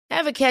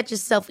Ever catch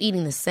yourself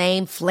eating the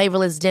same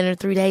flavorless dinner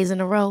 3 days in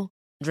a row?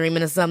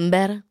 Dreaming of something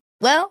better?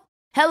 Well,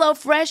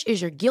 HelloFresh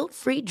is your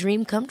guilt-free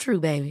dream come true,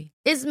 baby.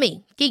 It's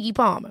me, Keke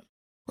Palmer.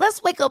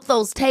 Let's wake up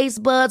those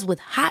taste buds with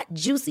hot,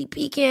 juicy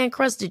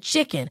pecan-crusted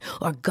chicken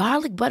or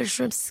garlic butter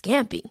shrimp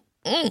scampi.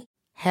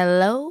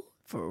 Hello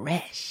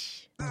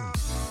Fresh.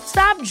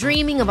 Stop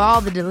dreaming of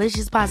all the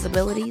delicious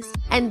possibilities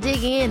and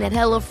dig in at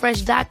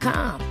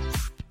HelloFresh.com.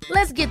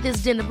 Let's get this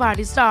dinner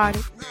party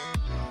started.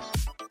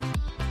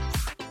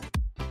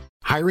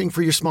 Hiring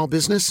for your small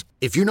business?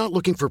 If you're not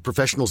looking for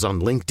professionals on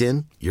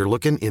LinkedIn, you're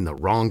looking in the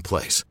wrong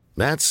place.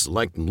 That's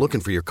like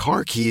looking for your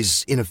car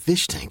keys in a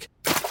fish tank.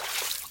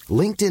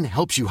 LinkedIn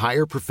helps you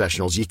hire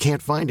professionals you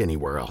can't find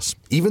anywhere else,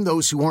 even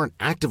those who aren't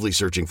actively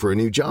searching for a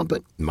new job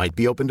but might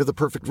be open to the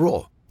perfect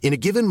role. In a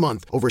given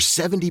month, over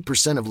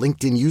 70% of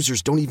LinkedIn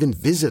users don't even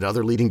visit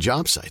other leading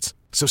job sites.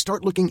 So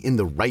start looking in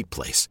the right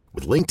place.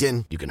 With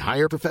LinkedIn, you can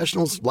hire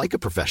professionals like a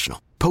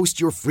professional.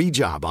 Post your free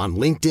job on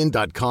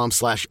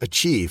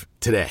linkedin.com/achieve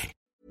today.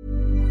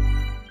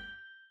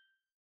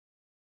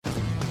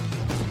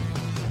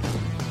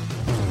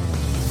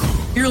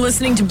 You're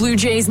listening to Blue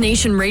Jays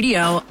Nation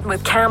Radio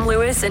with Cam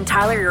Lewis and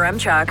Tyler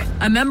Yaremchuk,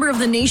 a member of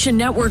the Nation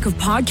network of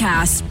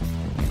podcasts.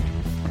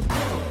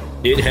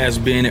 It has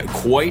been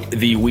quite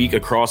the week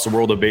across the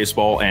world of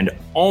baseball, and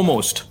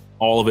almost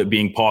all of it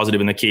being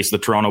positive in the case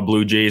of the Toronto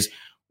Blue Jays.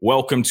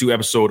 Welcome to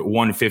episode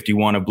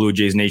 151 of Blue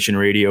Jays Nation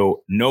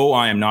Radio. No,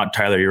 I am not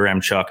Tyler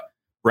Yaremchuk.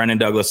 Brendan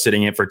Douglas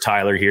sitting in for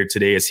Tyler here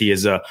today as he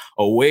is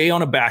away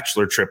on a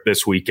bachelor trip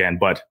this weekend,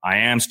 but I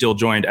am still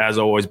joined, as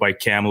always, by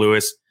Cam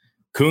Lewis.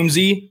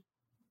 Coombsy,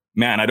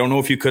 man, I don't know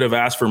if you could have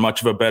asked for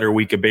much of a better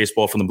week of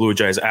baseball from the Blue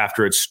Jays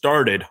after it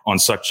started on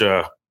such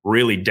a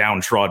really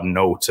downtrodden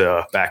note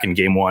back in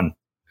game one.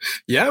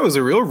 Yeah, it was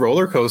a real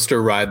roller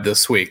coaster ride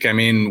this week. I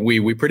mean,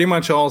 we pretty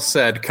much all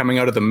said coming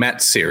out of the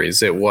Mets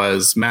series, it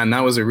was, man,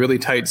 that was a really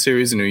tight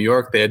series in New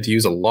York. They had to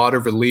use a lot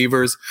of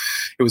relievers.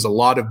 It was a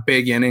lot of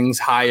big innings,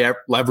 high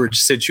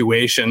leverage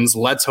situations.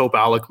 Let's hope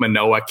Alek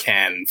Manoah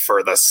can,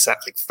 for the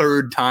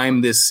third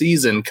time this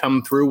season,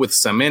 come through with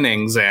some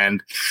innings.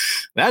 And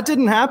that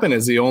didn't happen,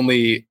 as he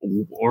only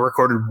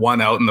recorded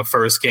one out in the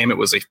first game. It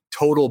was a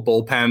total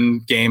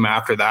bullpen game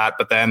after that.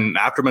 But then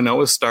after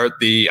Manoah's start,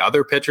 the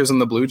other pitchers in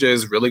the Blue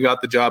Jays really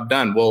got the job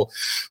done. We'll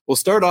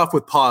start off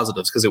with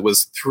positives because it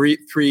was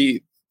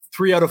three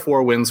out of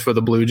 4 wins for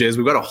the Blue Jays.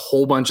 We've got a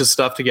whole bunch of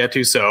stuff to get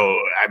to. So,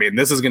 I mean,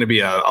 this is going to be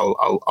a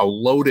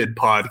loaded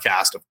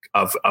podcast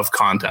of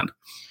content.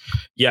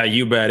 Yeah,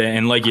 you bet.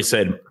 And like you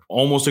said,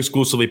 almost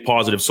exclusively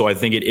positive. So I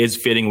think it is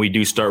fitting we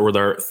do start with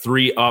our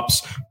 3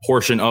 ups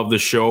portion of the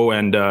show.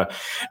 And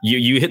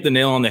you hit the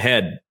nail on the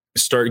head.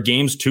 Start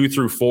games 2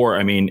 through 4.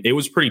 I mean, it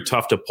was pretty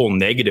tough to pull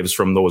negatives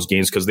from those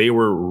games because they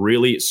were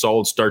really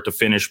solid start to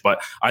finish. But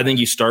I think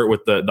you start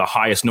with the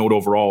highest note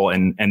overall.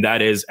 And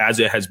that is, as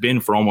it has been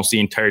for almost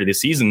the entirety of the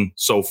season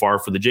so far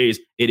for the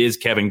Jays, it is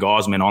Kevin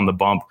Gausman on the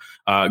bump,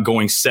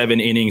 going 7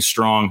 innings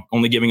strong,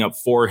 only giving up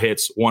 4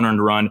 hits, 1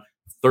 earned run,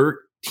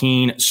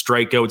 13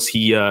 strikeouts.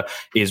 He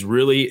is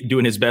really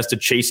doing his best to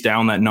chase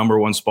down that number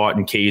 1 spot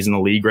in Ks in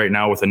the league right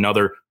now with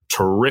another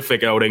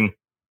terrific outing.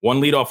 1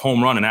 leadoff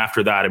home run, and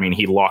after that, I mean,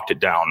 he locked it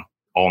down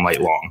all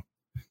night long.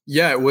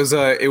 Yeah, it was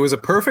a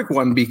perfect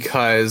one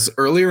because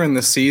earlier in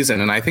the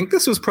season, and I think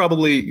this was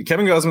probably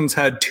Kevin Gausman's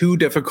had 2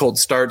 difficult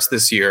starts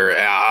this year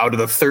out of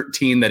the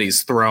 13 that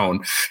he's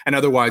thrown, and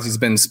otherwise he's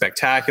been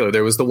spectacular.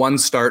 There was the one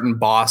start in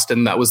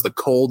Boston that was the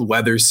cold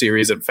weather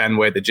series at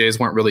Fenway. The Jays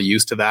weren't really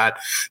used to that.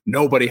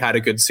 Nobody had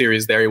a good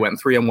series there. He went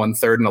 3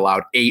 1/3 and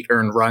allowed 8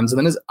 earned runs. And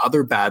then his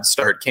other bad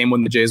start came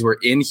when the Jays were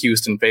in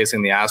Houston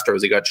facing the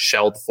Astros. He got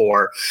shelled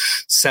for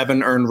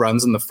 7 earned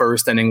runs in the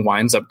first inning,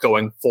 winds up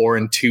going 4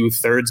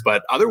 2/3,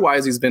 but otherwise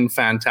he's been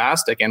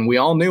fantastic. And we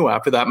all knew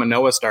after that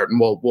Manoah start, and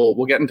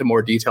we'll get into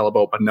more detail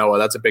about Manoah.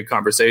 That's a big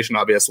conversation,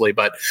 obviously,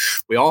 but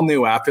we all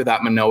knew after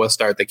that Manoah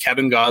start that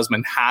Kevin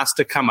Gausman has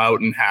to come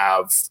out and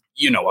have,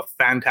 a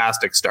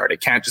fantastic start.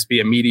 It can't just be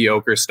a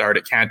mediocre start.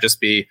 It can't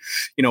just be,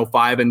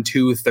 5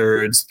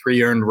 2/3,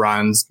 3 earned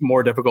runs,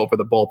 more difficult for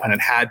the bullpen.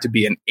 It had to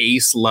be an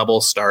ace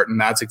level start.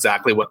 And that's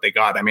exactly what they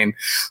got. I mean,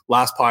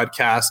 last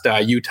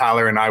podcast, you,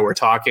 Tyler, and I were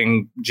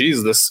talking,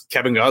 this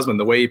Kevin Gausman,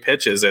 the way he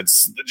pitches,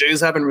 the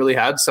Jays haven't really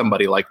had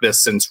somebody like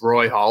this since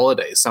Roy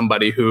Halladay,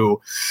 somebody who,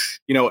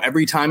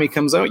 every time he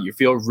comes out, you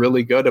feel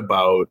really good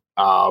about,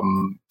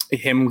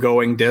 him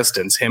going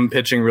distance, him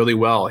pitching really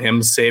well,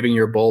 him saving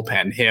your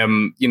bullpen,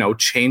 him,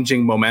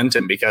 changing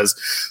momentum,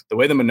 because the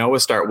way the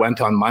Manoah start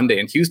went on Monday,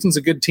 and Houston's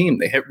a good team.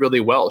 They hit really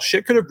well.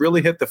 Shit could have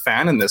really hit the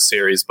fan in this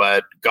series,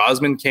 but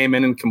Gausman came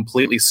in and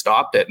completely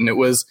stopped it. And it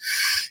was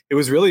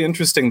really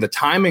interesting, the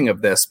timing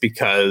of this,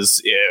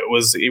 because it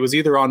was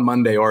either on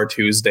Monday or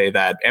Tuesday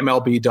that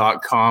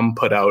MLB.com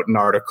put out an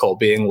article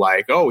being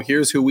like, oh,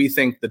 here's who we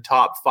think the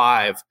top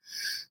 5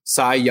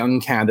 Cy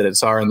Young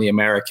candidates are in the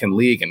American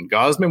League, and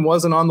Gausman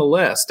wasn't on the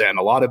list, and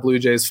a lot of Blue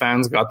Jays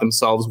fans got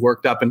themselves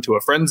worked up into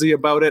a frenzy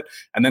about it.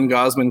 And then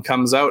Gausman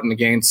comes out, and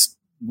against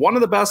one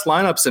of the best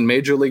lineups in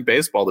Major League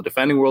Baseball, the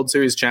defending World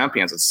Series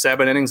champions. It's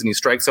 7 innings and he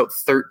strikes out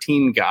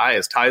 13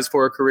 guys, ties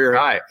for a career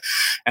high.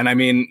 And I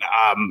mean,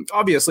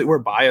 obviously we're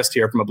biased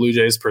here from a Blue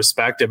Jays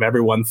perspective.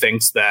 Everyone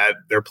thinks that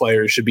their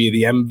players should be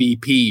the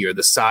MVP or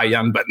the Cy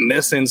Young. But in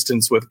this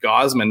instance with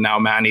Gausman now,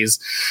 man, he's,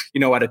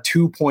 at a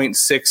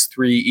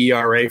 2.63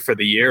 ERA for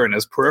the year. And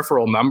his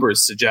peripheral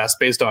numbers suggest,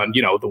 based on,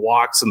 the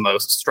walks and the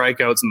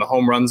strikeouts and the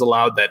home runs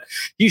allowed, that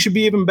he should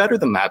be even better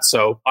than that.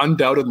 So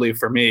undoubtedly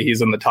for me,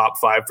 he's in the top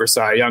 5 for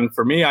Cy Young.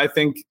 For me,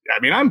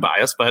 I'm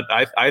biased, but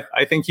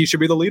I think he should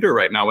be the leader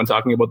right now when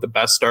talking about the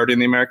best starter in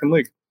the American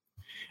League.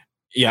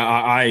 Yeah,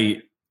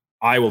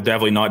 I will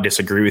definitely not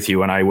disagree with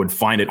you, and I would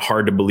find it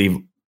hard to believe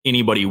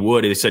anybody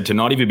would. They said to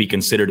not even be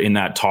considered in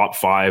that top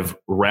 5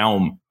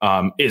 realm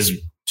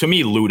is, to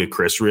me,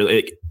 ludicrous.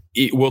 Really,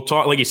 we'll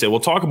talk, like you said, we'll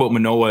talk about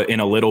Manoah in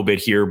a little bit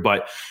here,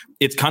 but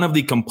it's kind of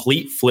the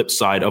complete flip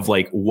side of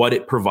like what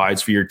it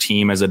provides for your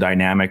team as a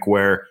dynamic,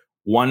 where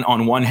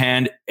on one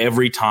hand,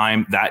 every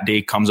time that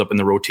day comes up in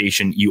the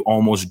rotation, you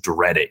almost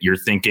dread it. You're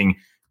thinking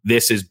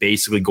this is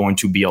basically going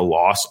to be a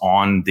loss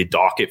on the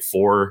docket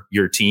for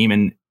your team.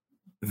 And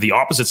the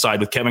opposite side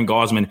with Kevin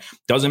Gausman,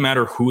 doesn't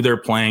matter who they're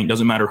playing,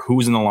 doesn't matter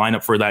who's in the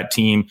lineup for that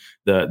team,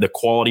 the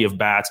quality of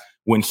bats.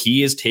 When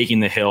he is taking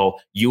the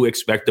hill, you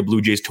expect the Blue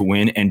Jays to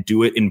win and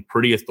do it in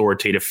pretty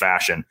authoritative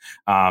fashion.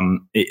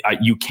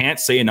 You can't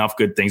say enough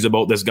good things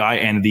about this guy,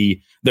 and the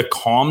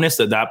calmness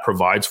that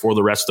provides for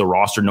the rest of the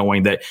roster,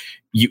 knowing that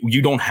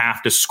you don't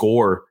have to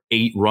score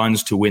 8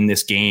 runs to win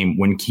this game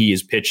when he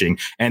is pitching.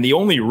 And the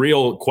only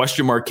real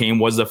question mark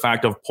was the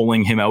fact of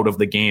pulling him out of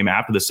the game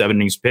after the 7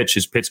 innings pitch.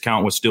 His pitch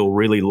count was still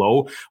really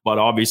low, but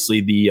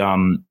obviously the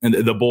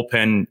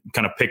bullpen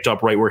kind of picked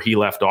up right where he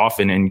left off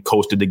and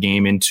coasted the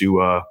game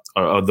into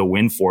the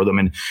win for them.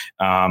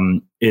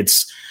 And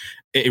it's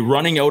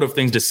running out of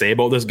things to say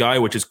about this guy,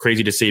 which is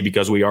crazy to say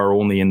because we are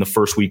only in the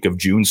first week of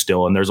June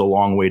still, and there's a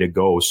long way to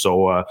go.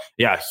 So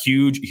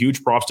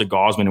huge props to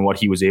Gausman and what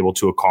he was able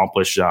to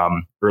accomplish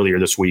earlier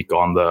this week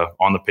on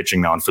the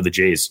pitching mound for the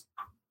Jays.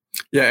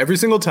 Yeah, every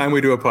single time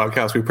we do a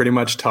podcast, we pretty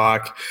much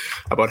talk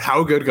about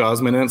how good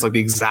Gausman is. It's like the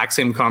exact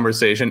same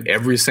conversation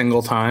every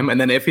single time. And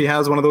then if he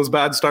has one of those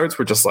bad starts,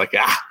 we're just like,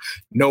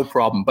 no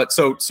problem. But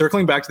so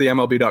circling back to the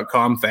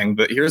MLB.com thing,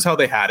 but here's how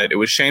they had it. It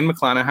was Shane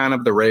McClanahan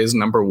of the Rays,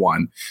 number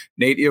 1.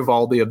 Nate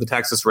Eovaldi of the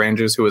Texas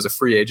Rangers, who was a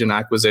free agent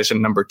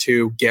acquisition, number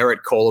 2.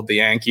 Garrett Cole of the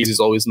Yankees,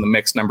 who's always in the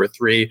mix, number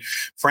 3.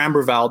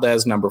 Framber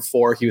Valdez, number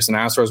 4. Houston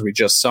Astros, we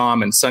just saw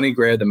him. And Sonny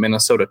Gray of the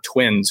Minnesota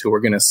Twins, who we're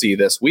going to see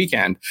this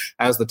weekend,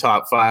 as the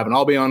top 5. And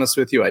I'll be honest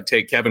with you, I'd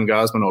take Kevin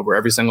Gausman over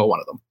every single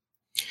one of them.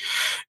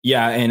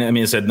 Yeah, and I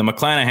mean, I said the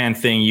McClanahan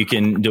thing, you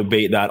can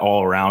debate that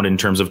all around in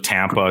terms of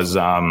Tampa's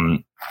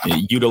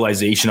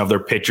utilization of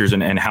their pitchers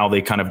and how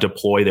they kind of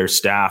deploy their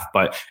staff.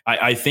 But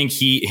I think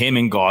him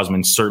and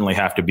Gausman certainly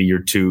have to be your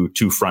two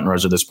front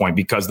runners at this point,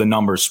 because the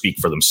numbers speak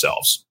for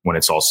themselves when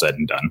it's all said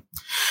and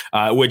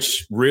done.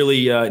 Which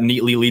really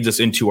neatly leads us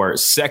into our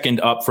second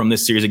up from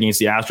this series against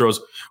the Astros.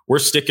 We're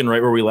sticking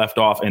right where we left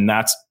off, and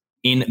that's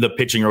in the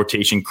pitching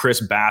rotation.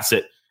 Chris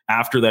Bassitt,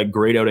 after that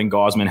great outing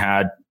Gausman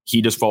had,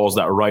 he just follows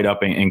that right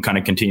up and kind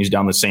of continues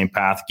down the same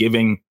path,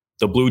 giving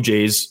the Blue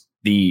Jays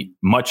the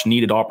much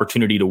needed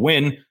opportunity to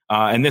win.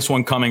 And this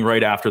one coming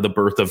right after the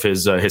birth of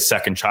his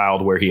second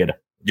child, where he had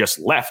just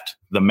left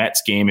the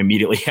Mets game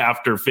immediately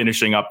after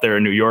finishing up there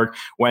in New York,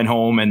 went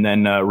home, and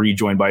then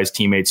rejoined by his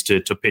teammates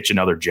to pitch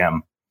another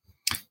gem.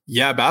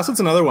 Yeah, Bassett's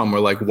another one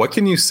where, like, what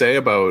can you say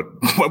about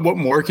what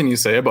more can you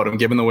say about him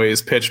given the way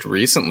he's pitched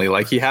recently?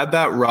 Like, he had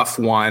that rough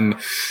one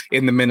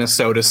in the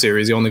Minnesota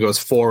series. He only goes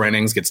 4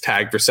 innings, gets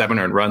tagged for 7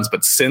 earned runs.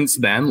 But since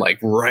then, like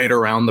right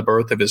around the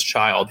birth of his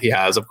child, he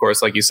has, of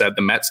course, like you said,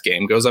 the Mets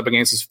game, goes up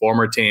against his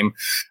former team,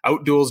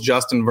 outduels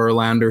Justin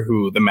Verlander,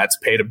 who the Mets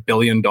paid $1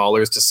 billion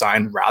to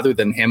sign rather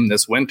than him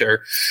this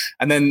winter.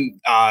 And then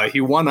he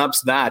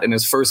one-ups that in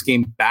his first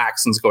game back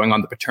since going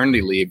on the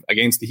paternity leave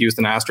against the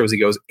Houston Astros. He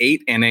goes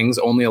 8 innings,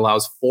 only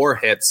allows 4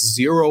 hits,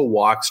 0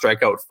 walks,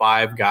 strike out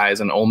 5 guys,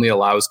 and only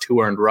allows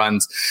 2 earned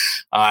runs.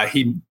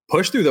 He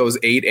pushed through those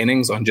 8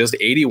 innings on just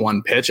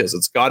 81 pitches.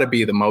 It's got to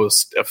be the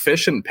most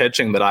efficient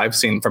pitching that I've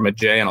seen from a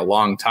Jay in a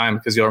long time,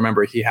 because you'll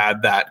remember he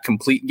had that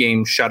complete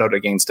game shutout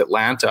against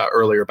Atlanta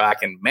earlier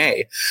back in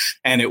May,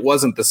 and it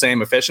wasn't the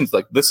same efficiency.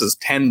 Like, this is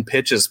 10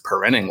 pitches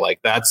per inning.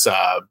 Like, that's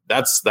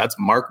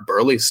Mark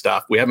Burley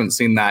stuff. We haven't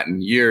seen that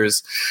in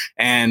years.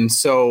 And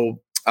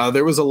so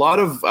there was a lot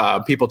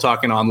of people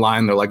talking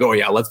online. They're like, oh,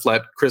 yeah, let's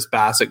let Chris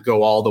Bassitt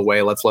go all the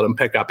way. Let's let him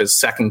pick up his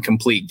second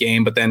complete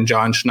game. But then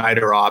John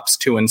Schneider opts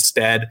to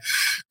instead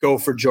go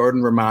for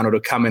Jordan Romano to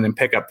come in and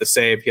pick up the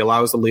save. He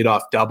allows the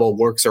leadoff double,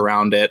 works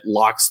around it,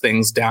 locks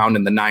things down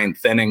in the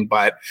 9th inning.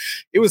 But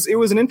it was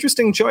an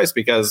interesting choice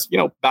because, you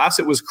know,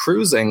 Bassitt was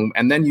cruising.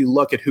 And then you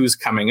look at who's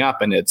coming up,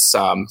 and it's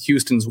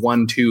Houston's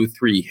 1, 2,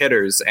 3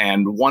 hitters.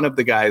 And one of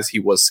the guys he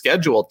was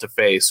scheduled to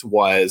face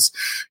was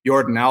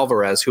Yordan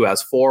Alvarez, who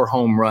has 4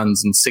 home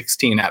runs and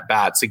 16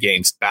 at-bats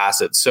against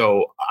Bassitt.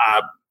 So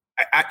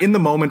in the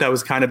moment, I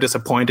was kind of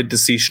disappointed to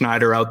see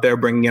Schneider out there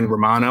bringing in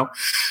Romano.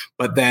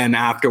 But then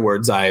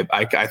afterwards, I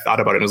thought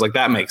about it. And it was like,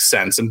 that makes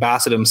sense. And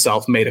Bassett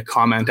himself made a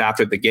comment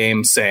after the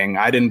game saying,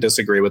 I didn't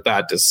disagree with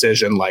that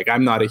decision. Like,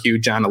 I'm not a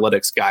huge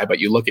analytics guy, but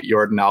you look at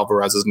Jordan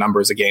Alvarez's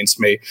numbers against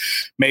me,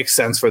 makes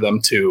sense for them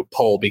to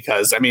pull.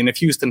 Because, I mean, if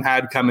Houston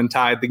had come and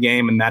tied the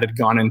game and that had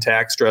gone into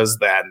extras,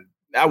 then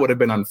that would have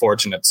been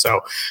unfortunate.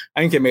 So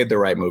I think it made the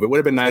right move. It would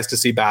have been nice to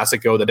see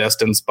Bassett go the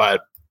distance,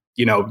 but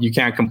you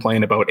can't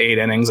complain about 8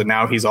 innings. And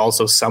now he's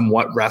also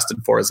somewhat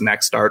rested for his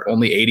next start.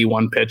 Only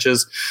 81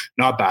 pitches.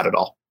 Not bad at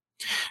all.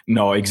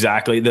 No,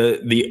 exactly.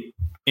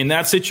 In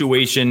that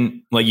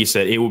situation, like you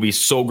said, it would be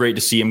so great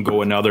to see him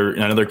go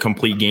another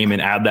complete game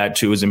and add that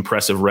to his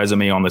impressive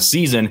resume on the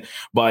season.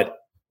 But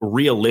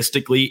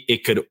realistically,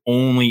 it could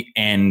only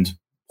end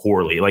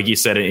poorly. Like you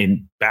said,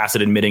 in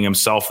Bassett admitting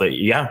himself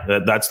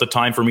that, that's the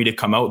time for me to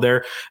come out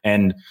there,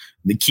 and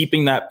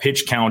keeping that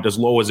pitch count as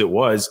low as it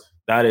was,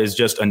 that is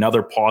just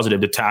another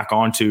positive to tack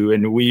onto.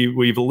 And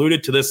we've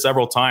alluded to this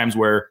several times,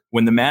 where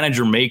when the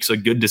manager makes a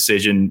good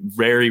decision,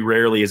 very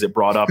rarely is it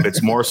brought up.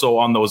 It's more so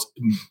on those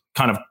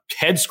kind of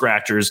head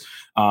scratchers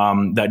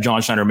that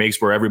John Schneider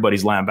makes where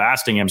everybody's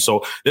lambasting him.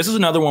 So this is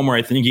another one where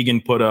I think you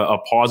can put a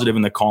positive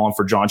in the column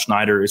for John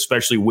Schneider,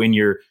 especially when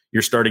your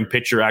starting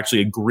pitcher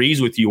actually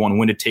agrees with you on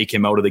when to take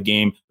him out of the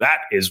game. That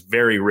is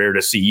very rare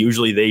to see.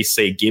 Usually they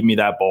say, give me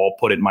that ball,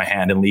 put it in my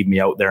hand, and leave me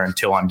out there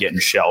until I'm getting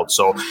shelled.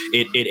 So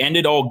it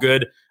ended all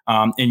good.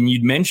 And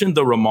you'd mentioned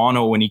the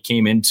Romano when he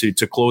came in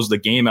to close the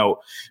game out.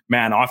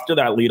 Man, after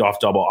that leadoff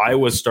double, I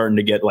was starting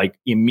to get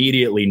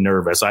immediately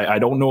nervous. I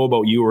don't know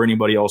about you or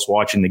anybody else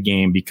watching the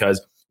game,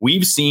 because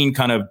we've seen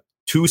kind of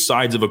two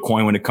sides of a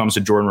coin when it comes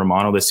to Jordan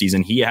Romano this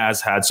season. He has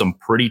had some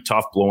pretty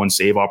tough blow and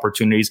save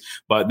opportunities,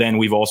 but then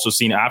we've also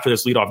seen after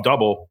this leadoff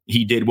double,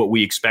 he did what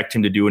we expect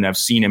him to do and have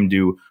seen him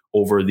do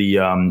over the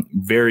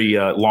very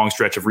long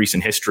stretch of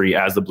recent history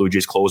as the Blue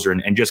Jays closer,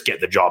 and just get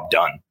the job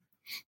done.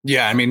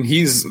 Yeah, I mean,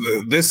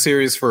 this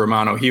series for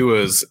Romano, he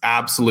was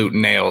absolute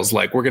nails.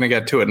 We're going to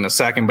get to it in a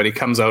second, but he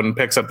comes out and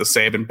picks up the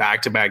save in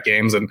back-to-back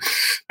games. And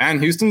man,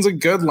 Houston's a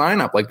good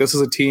lineup. This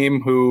is a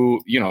team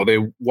who, they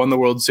won the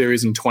World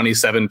Series in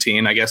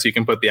 2017. I guess you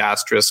can put the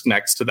asterisk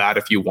next to that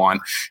if you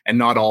want. And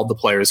not all the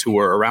players who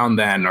were around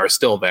then are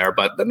still there,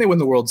 but then they won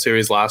the World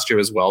Series last year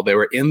as well. They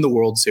were in the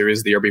World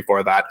Series the year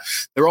before that.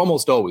 They're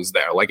almost always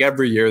there.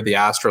 Every year, the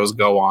Astros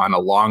go on a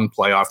long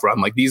playoff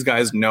run. These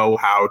guys know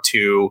how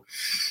to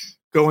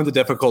go into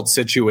difficult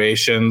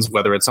situations,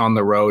 whether it's on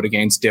the road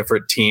against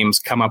different teams,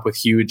 come up with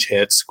huge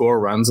hits, score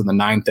runs in the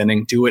 9th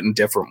inning, do it in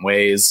different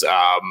ways.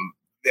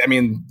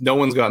 No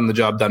one's gotten the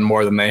job done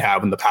more than they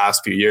have in the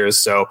past few years.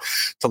 So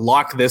to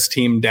lock this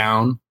team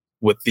down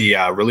with the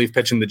relief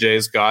pitching the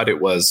Jays got,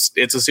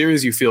 it's a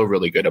series you feel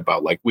really good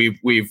about.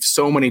 We've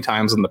so many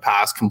times in the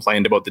past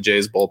complained about the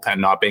Jays bullpen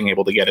not being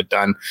able to get it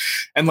done.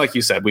 And like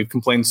you said, we've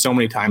complained so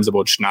many times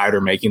about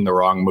Schneider making the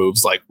wrong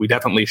moves. We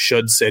definitely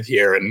should sit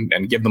here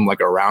and give them a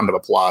round of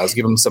applause,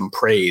 give them some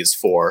praise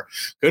for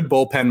good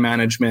bullpen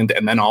management.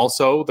 And then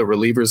also the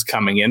relievers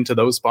coming into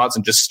those spots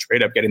and just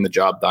straight up getting the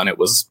job done. It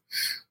was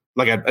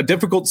a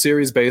difficult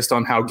series based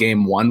on how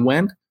game 1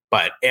 went.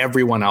 But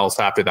everyone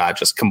else after that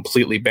just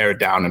completely bared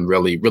down and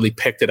really, really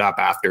picked it up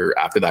after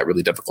that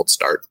really difficult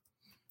start.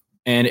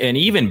 And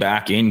even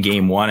back in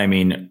game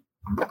 1,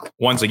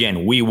 once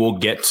again, we will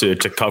get to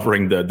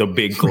covering the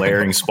big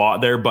glaring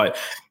spot there, but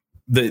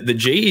the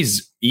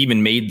Jays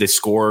even made the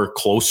score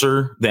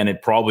closer than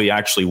it probably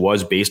actually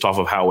was based off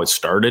of how it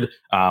started,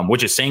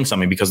 which is saying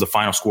something, because the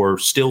final score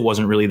still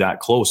wasn't really that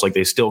close.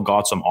 They still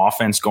got some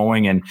offense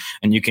going, and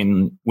you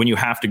can, when you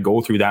have to go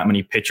through that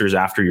many pitchers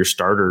after your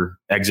starter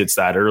exits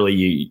that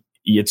early,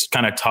 it's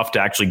kind of tough to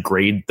actually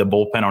grade the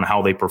bullpen on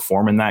how they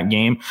perform in that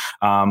game.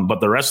 But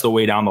the rest of the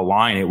way down the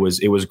line, it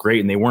was great,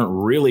 and they weren't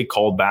really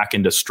called back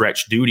into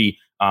stretch duty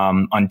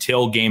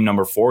until game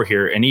number 4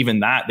 here. And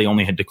even that, they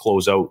only had to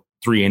close out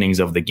 3 innings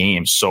of the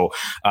game. So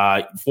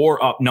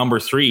for up number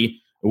 3,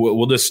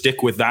 we'll just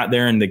stick with that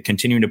there, and they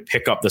continue to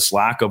pick up the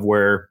slack of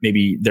where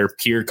maybe their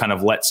peer kind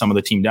of let some of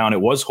the team down.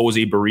 It was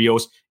Jose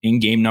Barrios in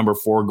game number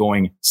 4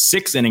 going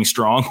 6 innings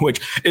strong,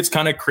 which it's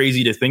kind of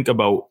crazy to think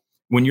about.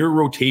 When your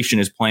rotation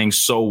is playing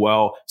so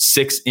well,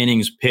 6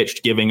 innings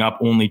pitched, giving up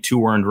only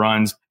 2 earned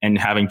runs and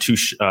having 2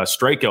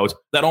 strikeouts,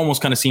 that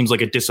almost kind of seems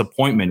like a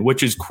disappointment,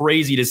 which is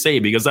crazy to say,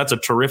 because that's a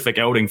terrific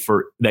outing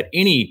that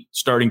any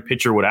starting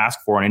pitcher would ask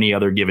for on any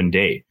other given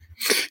day.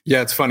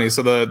 Yeah, it's funny.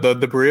 So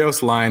the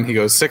Barrios line, he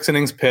goes 6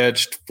 innings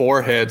pitched,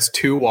 4 hits,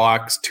 2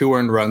 walks, 2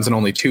 earned runs, and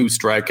only 2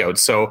 strikeouts.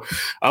 So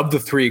of the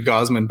 3,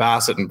 Gausman,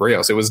 Bassett, and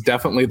Barrios, it was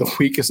definitely the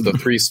weakest of the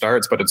 3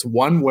 starts. But it's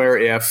one where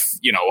if,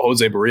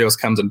 Jose Barrios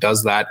comes and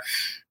does that,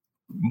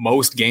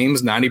 most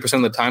games, 90%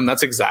 of the time.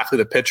 That's exactly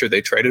the pitcher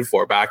they traded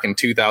for back in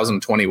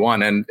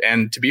 2021.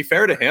 And to be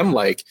fair to him,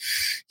 like,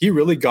 he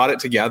really got it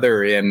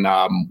together in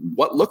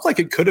what looked like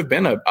it could have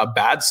been a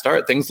bad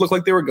start. Things looked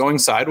like they were going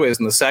sideways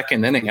in the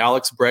second inning.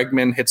 Alex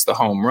Bregman hits the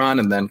home run,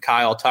 and then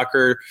Kyle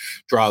Tucker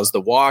draws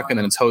the walk, and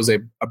then it's Jose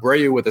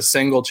Abreu with a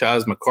single,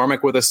 Chaz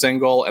McCormick with a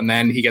single, and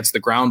then he gets the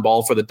ground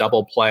ball for the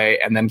double play,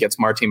 and then gets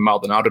Martin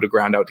Maldonado to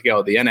ground out to get out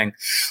of the inning.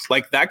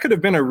 Like, that could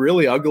have been a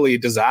really ugly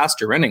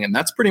disaster inning, and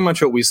that's pretty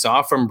much what we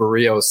saw from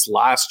Barrios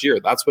last year.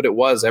 That's what it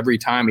was. Every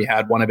time he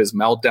had one of his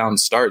meltdown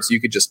starts,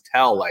 you could just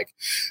tell, like,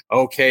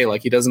 okay,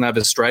 like, he doesn't have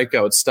his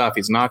strikeout stuff.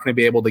 He's not going to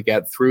be able to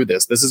get through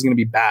this. This is going to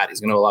be bad. He's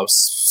going to allow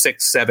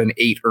 6, 7,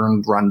 8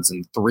 earned runs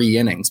in 3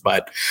 innings.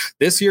 But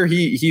this year,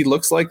 he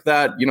looks like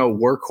that, you know,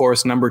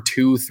 workhorse number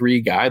 2,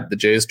 3 guy that the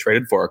Jays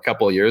traded for a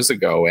couple of years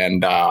ago.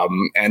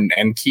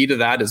 And key to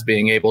that is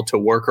being able to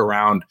work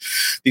around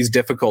these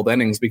difficult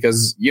innings,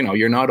 because, you know,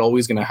 you're not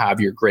always going to have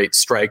your great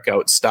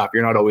strikeout stuff.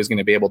 You're not always going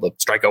to be able to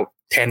strike out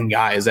 10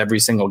 guys every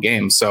single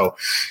game. So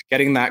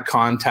getting that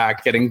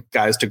contact, getting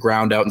guys to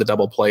ground out in the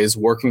double plays,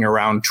 working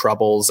around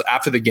troubles.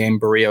 After the game,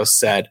 Barrios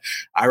said,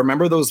 I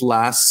remember those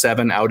last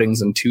 7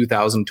 outings in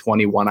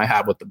 2021 I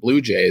had with the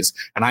Blue Jays,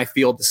 and I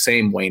feel the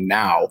same way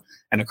now.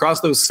 And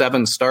across those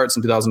 7 starts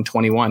in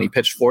 2021, he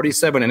pitched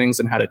 47 innings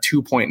and had a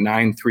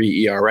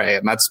 2.93 ERA.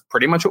 And that's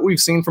pretty much what we've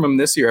seen from him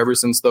this year ever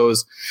since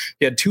those.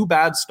 He had 2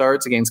 bad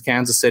starts against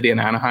Kansas City and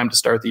Anaheim to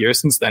start the year.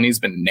 Since then, he's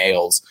been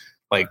nails.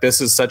 Like,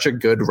 this is such a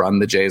good run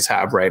the Jays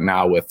have right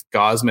now with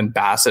Gausman,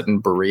 Bassett,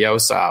 and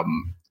Barrios.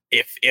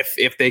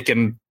 If they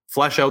can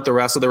flesh out the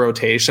rest of the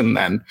rotation,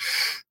 then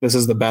this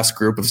is the best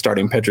group of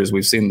starting pitchers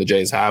we've seen the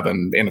Jays have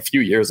in a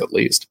few years at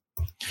least.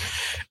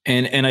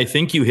 And I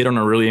think you hit on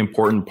a really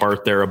important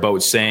part there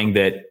about saying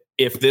that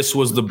if this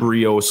was the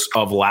Barrios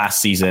of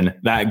last season,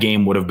 that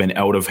game would have been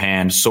out of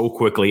hand so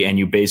quickly, and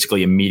you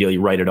basically immediately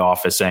write it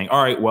off as saying,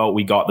 all right, well,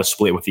 we got the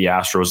split with the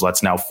Astros.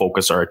 Let's now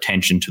focus our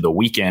attention to the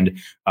weekend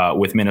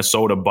with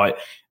Minnesota. But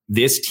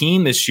this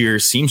team this year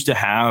seems to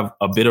have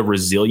a bit of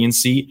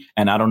resiliency,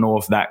 and I don't know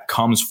if that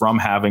comes from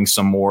having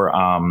some more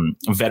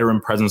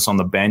veteran presence on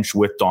the bench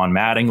with Don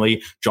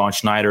Mattingly, John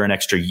Schneider, and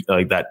extra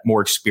that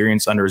more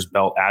experience under his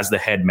belt as the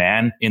head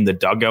man in the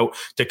dugout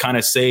to kind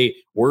of say,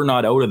 we're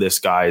not out of this,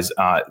 guys.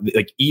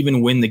 Like,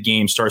 even when the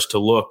game starts to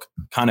look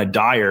kind of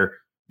dire,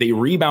 they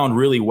rebound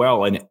really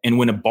well. And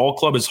when a ball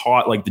club is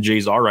hot like the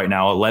Jays are right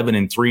now,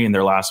 11-3 in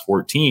their last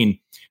 14,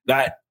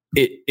 that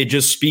it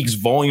just speaks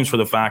volumes for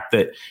the fact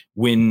that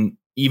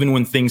even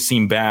when things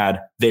seem bad,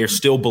 there's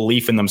still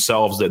belief in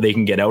themselves that they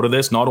can get out of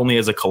this, not only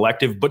as a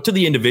collective, but to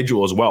the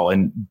individual as well.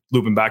 And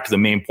looping back to the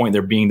main point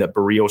there being that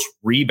Barrios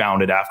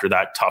rebounded after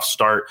that tough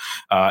start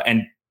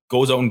and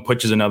goes out and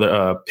pitches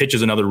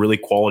another really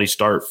quality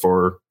start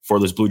for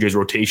this Blue Jays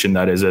rotation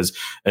that is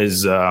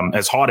as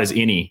hot as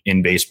any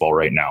in baseball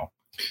right now.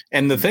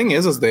 And the thing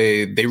is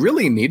they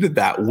really needed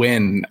that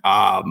win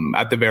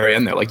at the very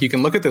end there. Like, you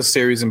can look at this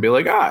series and be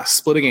like,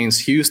 split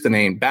against Houston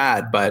ain't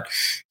bad. But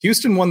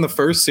Houston won the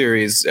first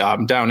series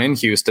down in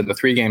Houston, the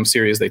 3-game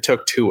series. They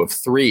took 2 of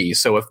 3.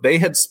 So if they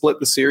had split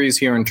the series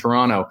here in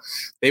Toronto,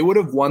 they would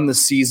have won the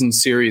season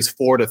series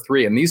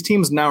 4-3. And these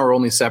teams now are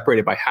only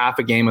separated by half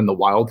a game in the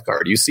wild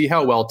card. You see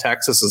how well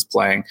Texas is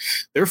playing.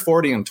 They're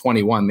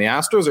 40-21. The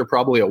Astros are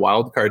probably a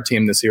wild card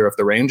team this year if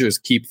the Rangers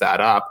keep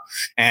that up.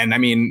 And I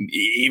mean,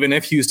 even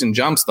if Houston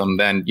jumps them,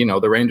 then, you know,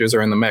 the Rangers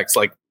are in the mix.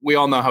 Like, we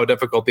all know how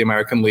difficult the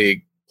American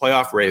League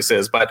playoff race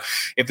is. But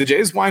if the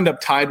Jays wind up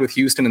tied with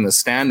Houston in the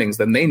standings,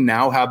 then they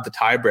now have the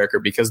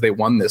tiebreaker because they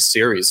won this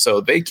series. So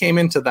they came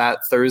into that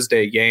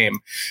Thursday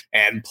game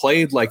and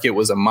played like it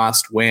was a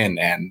must win.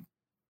 And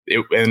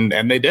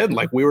they did.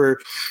 Like,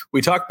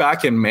 we talked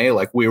back in May,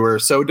 like, we were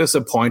so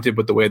disappointed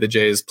with the way the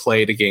Jays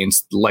played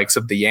against the likes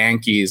of the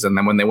Yankees. And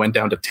then when they went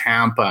down to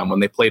Tampa and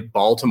when they played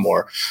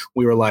Baltimore,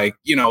 we were like,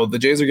 you know, the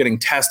Jays are getting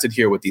tested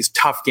here with these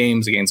tough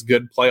games against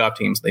good playoff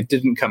teams. They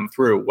didn't come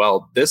through.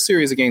 Well, this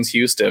series against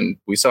Houston,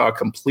 we saw a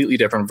completely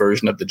different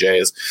version of the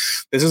Jays.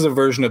 This is a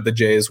version of the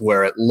Jays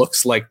where it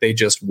looks like they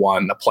just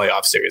won a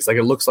playoff series. Like,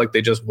 it looks like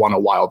they just won a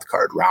wild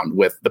card round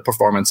with the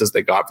performances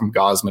they got from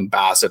Gausman,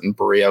 Bassett, and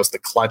Barrios, the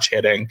clutch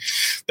hitting,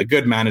 the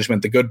good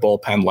management, the good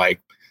bullpen.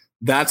 Like,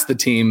 that's the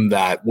team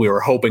that we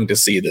were hoping to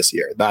see this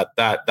year. That's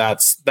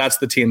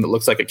the team that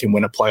looks like it can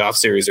win a playoff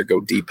series or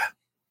go deep.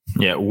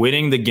 Yeah,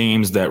 winning the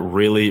games that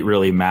really,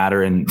 really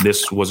matter. And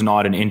this was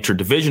not an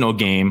interdivisional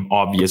game,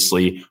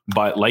 obviously.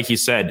 But like you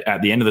said,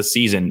 at the end of the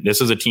season, this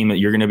is a team that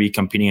you're going to be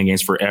competing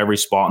against for every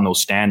spot in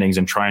those standings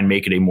and try and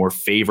make it a more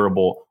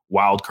favorable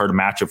wild card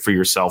matchup for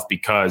yourself,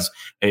 because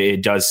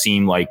it does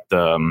seem like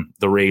the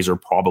Rays are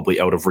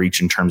probably out of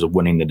reach in terms of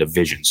winning the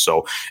division.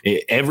 So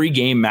every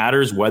game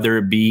matters, whether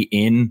it be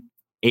in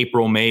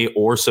April, May,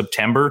 or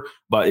September.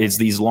 But it's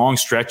these long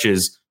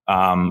stretches, the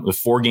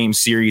 4-game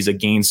series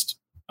against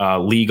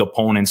league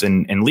opponents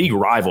and league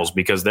rivals,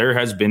 because there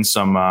has been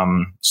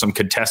some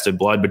contested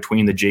blood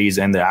between the Jays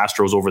and the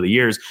Astros over the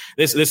years.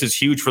 This is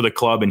huge for the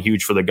club and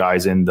huge for the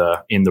guys in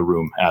the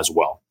room as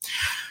well.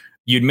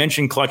 you'd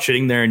mentioned clutch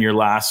hitting there in your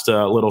last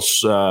little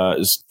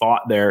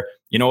thought there.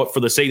 You know what? For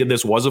the sake that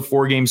this was a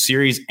 4-game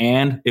series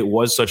and it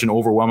was such an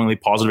overwhelmingly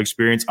positive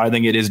experience, I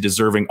think it is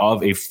deserving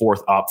of a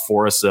 4th up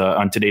for us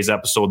on today's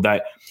episode.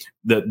 That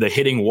the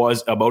hitting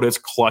was about as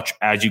clutch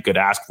as you could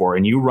ask for.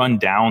 And you run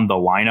down the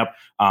lineup,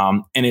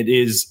 and it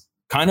is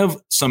kind of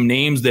some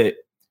names that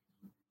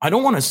I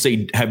don't want to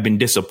say have been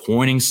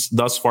disappointing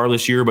thus far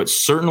this year, but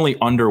certainly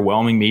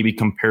underwhelming, maybe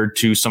compared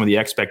to some of the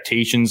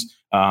expectations.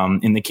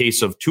 In the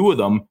case of 2 of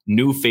them,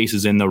 new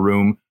faces in the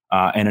room,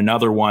 and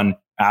another one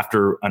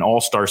after an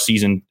all-star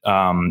season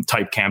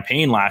type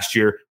campaign last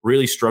year,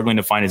 really struggling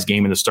to find his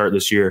game in the start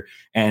this year.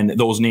 And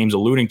those names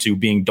alluding to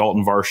being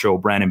Dalton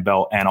Varsho, Brandon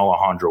Belt, and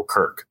Alejandro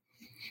Kirk.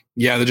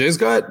 Yeah, the Jays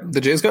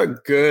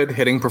got good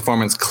hitting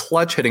performance,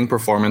 clutch hitting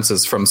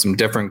performances from some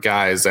different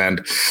guys. And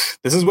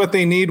this is what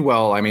they need.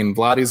 Well, I mean,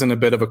 Vladdy's in a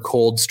bit of a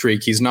cold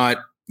streak. He's not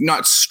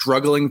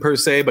struggling per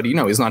se, but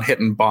he's not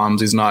hitting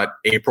bombs. He's not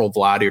April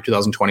Vladdy or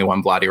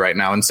 2021 Vladdy right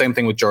now. And same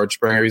thing with George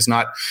Springer. He's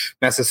not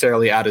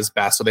necessarily at his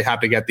best. So they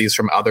have to get these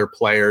from other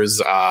players.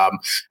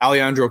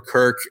 Alejandro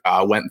Kirk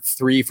went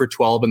 3 for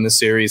 12 in the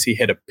series. He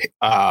hit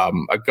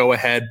a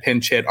go-ahead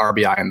pinch hit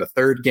RBI in the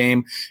 3rd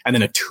game, and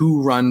then a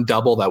 2-run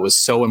double that was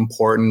so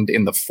important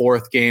in the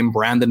 4th game.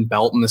 Brandon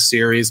Belt in the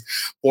series,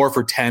 4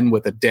 for 10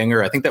 with a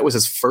dinger. I think that was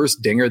his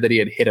first dinger that he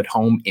had hit at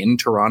home in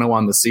Toronto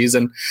on the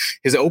season.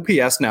 His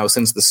OPS now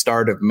since the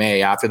start of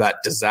May, after that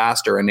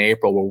disaster in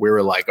April where we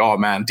were like, oh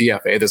man,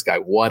 DFA this guy,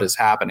 what is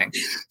happening?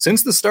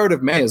 Since the start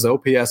of May, his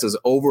OPS is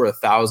over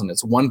 1,000.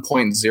 It's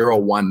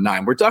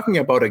 1.019. We're talking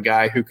about a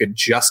guy who could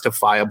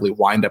justifiably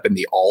wind up in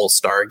the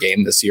All-Star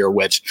game this year,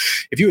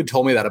 which if you had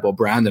told me that about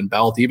Brandon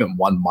Belt even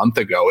 1 month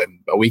ago in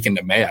a week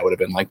into May, I would have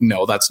been like,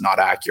 no, that's not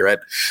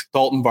accurate.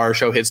 Dalton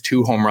Varsho hits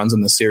 2 home runs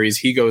in the series.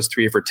 He goes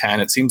 3 for 10.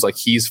 It seems like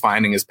he's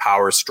finding his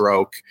power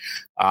stroke.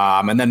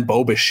 And then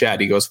Bo Bichette,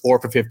 he goes 4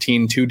 for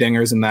 15, 2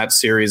 dingers in that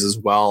series as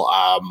well.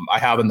 I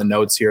have in the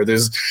notes here,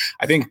 there's,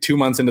 I think 2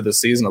 months into the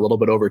season, a little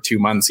bit over 2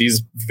 months,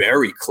 he's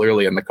very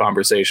clearly in the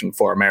conversation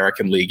for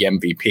American League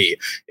MVP.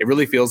 It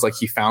really feels like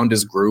he found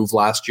his groove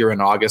last year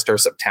in August or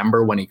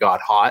September when he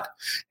got hot,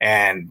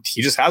 and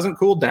he just hasn't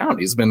cooled down.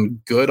 He's been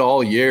good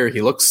all year.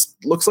 He looks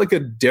like a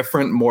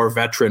different, more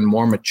veteran,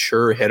 more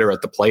mature hitter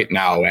at the plate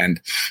now.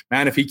 And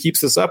man, if he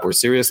keeps this up, we're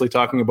seriously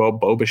talking about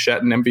Bo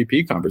Bichette and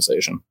MVP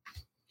conversation.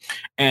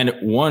 And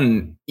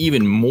one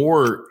even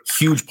more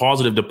huge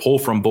positive to pull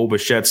from Bo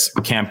Bichette's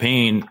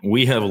campaign,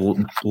 we have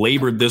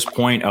labored this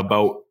point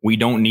about we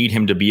don't need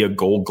him to be a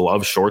Gold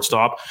Glove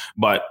shortstop,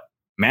 but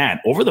man,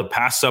 over the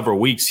past several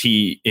weeks,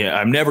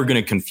 I'm never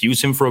going to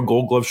confuse him for a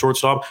Gold Glove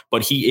shortstop,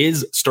 but he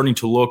is starting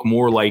to look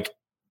more like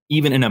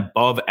even an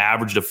above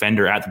average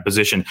defender at the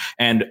position.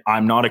 And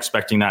I'm not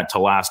expecting that to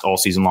last all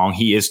season long.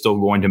 He is still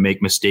going to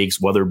make mistakes,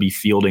 whether it be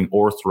fielding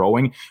or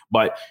throwing,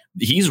 but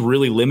he's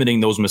really limiting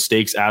those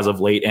mistakes as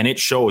of late. And it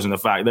shows in the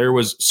fact there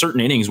was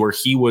certain innings where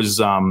he was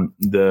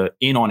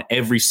in on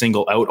every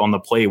single out on the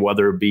play,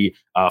 whether it be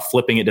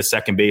flipping it to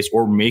second base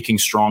or making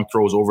strong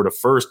throws over to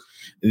first.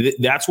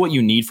 That's what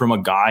you need from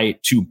a guy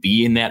to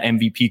be in that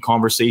MVP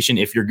conversation.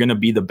 If you're going to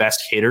be the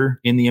best hitter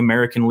in the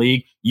American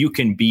League, you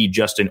can be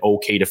just an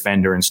okay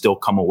defender and still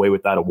come away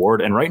with that award.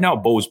 And right now,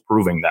 Bo's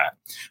proving that.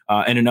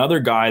 And another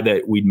guy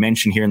that we'd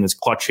mentioned here in this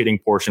clutch hitting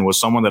portion was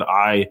someone that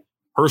I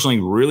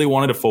personally really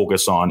wanted to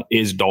focus on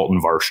is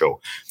Dalton Varsho.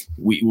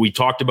 We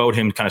talked about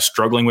him kind of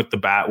struggling with the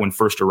bat when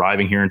first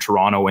arriving here in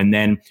Toronto, and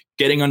then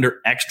getting under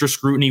extra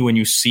scrutiny when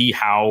you see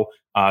how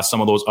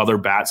some of those other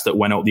bats that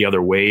went out the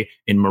other way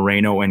in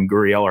Moreno and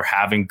Gurriel are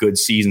having good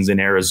seasons in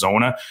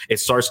Arizona. It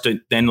starts to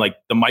then, like,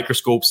 the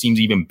microscope seems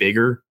even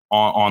bigger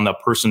on the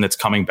person that's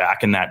coming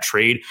back in that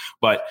trade.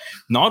 But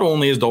not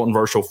only is Dalton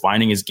Varsho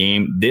finding his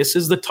game, this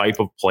is the type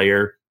of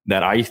player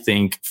that I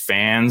think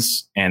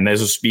fans, and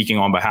this is speaking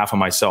on behalf of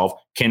myself,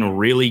 can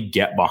really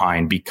get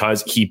behind,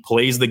 because he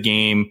plays the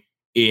game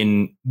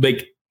in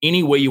like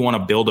any way you want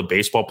to build a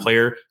baseball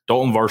player.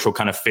 Dalton Varsho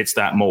kind of fits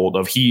that mold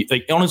of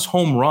on his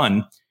home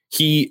run.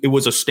 It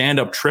was a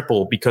stand-up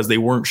triple because they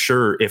weren't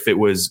sure if it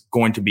was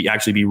going to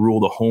be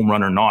ruled a home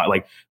run or not,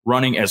 like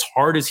running as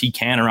hard as he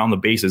can around the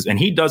bases. And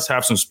he does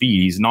have some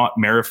speed. He's not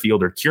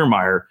Merrifield or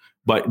Kiermaier,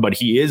 but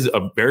he is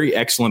a very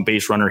excellent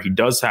base runner. He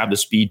does have the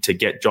speed to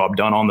get job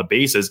done on the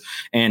bases.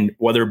 And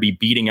whether it be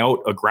beating out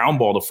a ground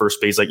ball to first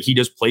base, like, he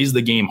just plays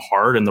the game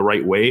hard in the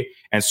right way.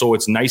 And so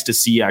it's nice to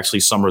see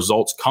actually some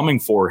results coming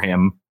for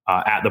him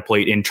at the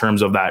plate in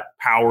terms of that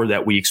power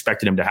that we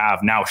expected him to have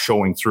now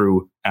showing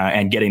through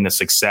and getting the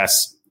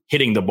success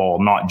hitting the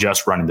ball, not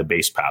just running the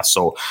base pass.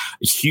 So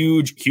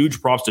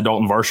huge props to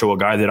Dalton Varsho, a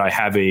guy that I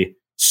have a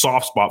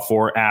soft spot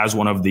for as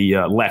one of the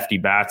lefty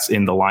bats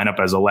in the lineup.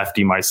 As a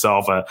lefty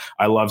myself,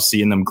 I love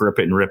seeing them grip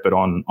it and rip it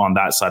on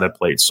that side of the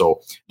plate.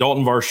 So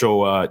Dalton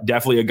Varsho,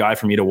 definitely a guy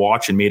for me to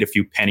watch, and made a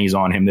few pennies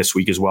on him this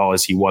week as well,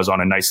 as he was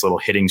on a nice little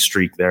hitting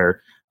streak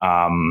there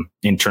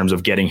in terms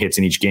of getting hits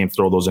in each game.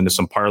 Throw those into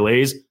some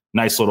parlays.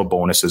 Nice little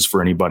bonuses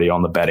for anybody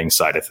on the betting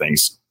side of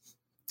things.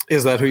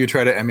 Is that who you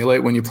try to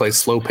emulate when you play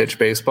slow pitch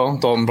baseball?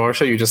 Dalton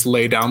Varsho, you just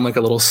lay down like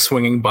a little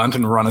swinging bunt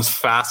and run as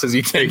fast as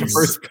you can to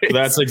first base.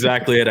 That's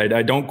exactly it.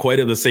 I don't quite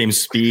have the same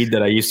speed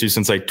that I used to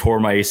since I tore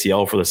my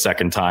ACL for the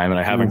second time, and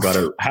I haven't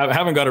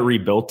got it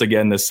rebuilt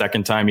again this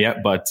second time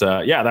yet. But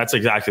yeah, that's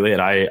exactly it.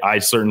 I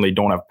certainly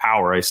don't have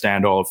power. I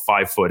stand all of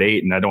 5'8",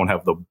 and I don't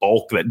have the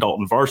bulk that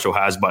Dalton Varsho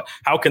has. But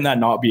how can that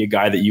not be a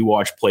guy that you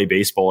watch play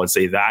baseball and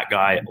say that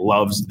guy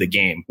loves the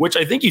game? Which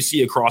I think you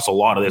see across a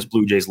lot of this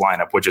Blue Jays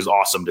lineup, which is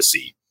awesome to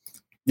see.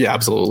 Yeah,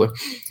 absolutely.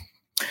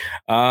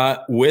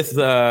 With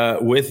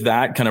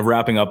that, kind of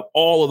wrapping up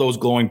all of those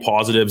glowing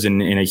positives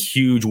in a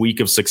huge week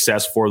of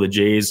success for the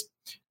Jays,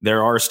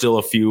 there are still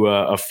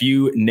a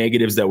few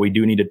negatives that we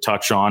do need to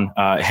touch on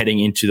heading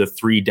into the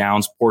 3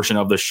 downs portion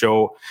of the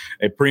show.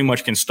 It pretty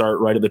much can start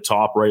right at the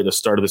top, right at the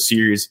start of the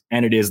series,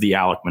 and it is the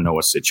Alek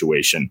Manoah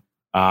situation.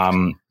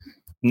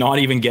 Not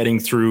even getting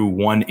through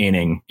 1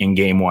 inning in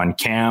game 1.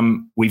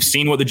 Cam, we've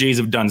seen what the Jays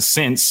have done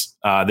since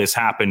this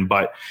happened,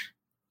 but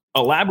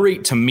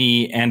elaborate to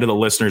me and to the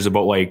listeners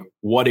about like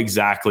what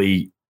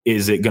exactly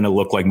is it going to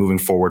look like moving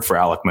forward for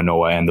Alek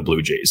Manoah and the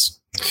Blue Jays?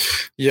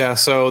 Yeah,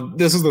 so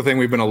this is the thing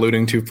we've been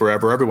alluding to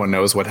forever. Everyone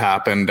knows what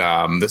happened.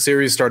 The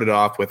series started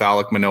off with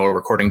Alek Manoah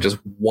recording just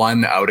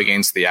 1 out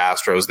against the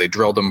Astros. They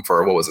drilled him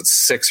for,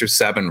 6 or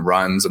 7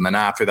 runs. And then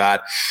after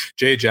that,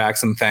 Jay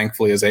Jackson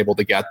thankfully is able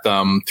to get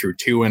them through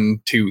 2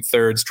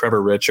 2/3.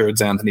 Trevor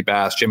Richards, Anthony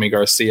Bass, Jimmy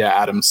Garcia,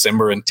 Adam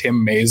Simber, and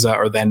Tim Meza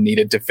are then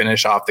needed to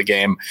finish off the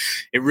game.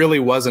 It really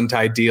wasn't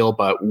ideal,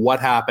 but what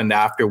happened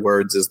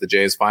afterwards is the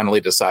Jays finally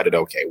decided,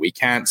 okay, we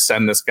can't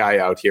send this guy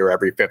out here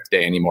every 5th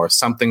day anymore.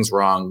 Something's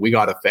wrong. We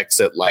got to fix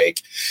it, like,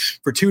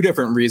 for 2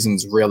 different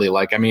reasons, really.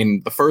 Like, I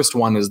mean, the first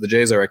one is the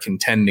Jays are a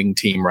contending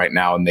team right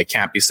now, and they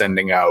can't be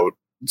sending out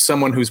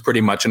someone who's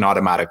pretty much an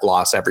automatic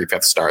loss every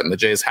 5th start. And the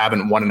Jays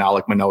haven't won an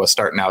Alek Manoah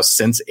start now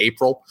since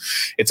April.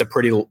 It's a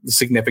pretty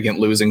significant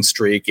losing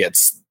streak.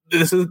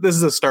 This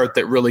is a start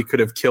that really could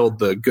have killed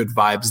the good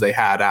vibes they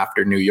had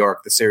after New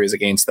York, the series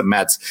against the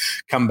Mets,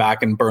 come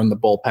back and burn the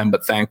bullpen.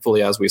 But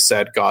thankfully, as we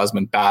said,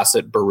 Gausman,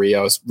 Bassett,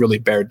 Barrios really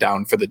bared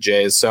down for the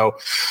Jays. So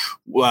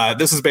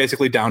this is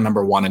basically down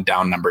number 1 and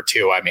down number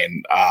 2. I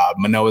mean,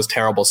 Manoah's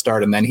terrible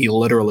start, and then he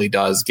literally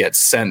does get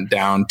sent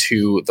down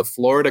to the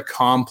Florida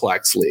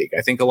Complex League.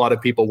 I think a lot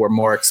of people were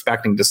more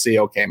expecting to see,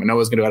 okay,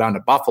 Manoah's going to go down to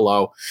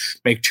Buffalo,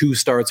 make 2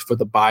 starts for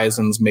the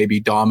Bisons,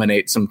 maybe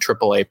dominate some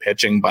AAA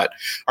pitching,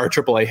 or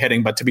AAA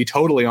hitting. But to be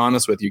totally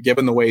honest with you,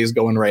 given the way he's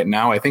going right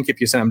now, I think if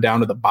you sent him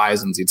down to the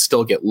Bisons, he'd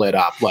still get lit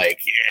up. Like,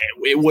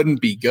 it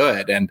wouldn't be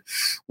good. And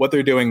what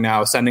they're doing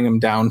now, sending him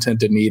down to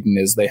Dunedin,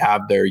 is they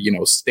have their,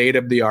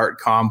 state-of-the-art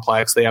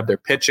complex. They have their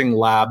pitching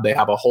lab. They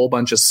have a whole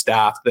bunch of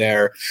staff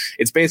there.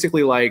 It's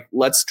basically like,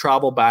 let's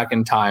travel back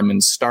in time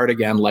and start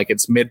again like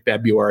it's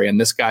mid-February and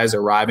this guy's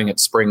arriving at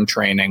spring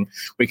training.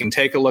 We can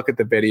take a look at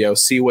the video,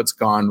 see what's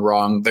gone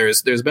wrong.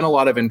 There's been a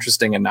lot of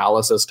interesting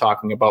analysis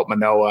talking about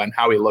Manoah and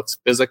how he looks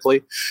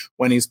physically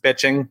when he's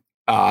pitching.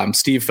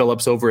 Steve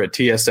Phillips over at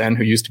TSN,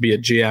 who used to be a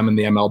GM in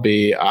the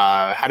MLB,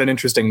 had an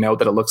interesting note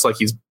that it looks like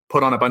he's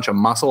put on a bunch of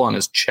muscle on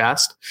his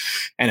chest,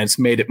 and it's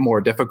made it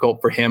more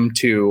difficult for him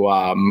to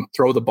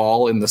throw the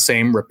ball in the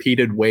same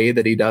repeated way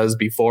that he does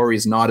before.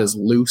 He's not as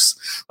loose.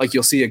 Like,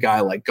 you'll see a guy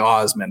like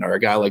Gausman or a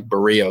guy like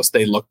Barrios,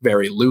 they look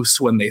very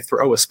loose when they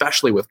throw,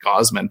 especially with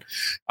Gausman.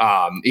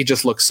 He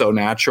just looks so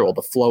natural.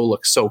 The flow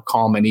looks so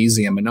calm and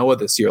easy. And Manoah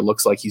this year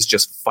looks like he's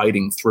just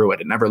fighting through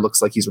it. It never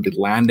looks like he's really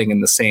landing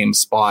in the same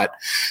spot.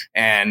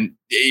 And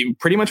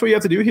pretty much what you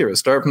have to do here is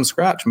start from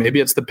scratch. Maybe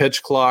it's the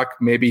pitch clock.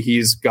 Maybe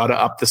he's got to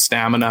up the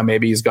stamina.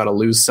 Maybe he's got to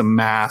lose some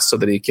mass so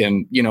that he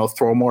can,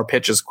 throw more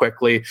pitches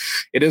quickly.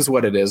 It is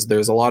what it is.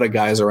 There's a lot of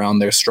guys around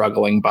there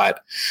struggling, but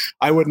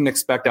I wouldn't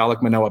expect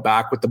Alek Manoah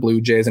back with the Blue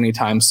Jays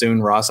anytime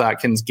soon. Ross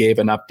Atkins gave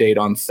an update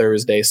on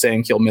Thursday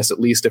saying he'll miss at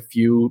least a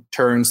few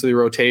turns to the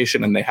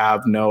rotation, and they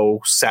have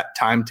no set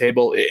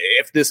timetable.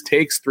 If this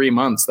takes 3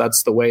 months,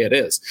 that's the way it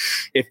is.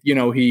 If,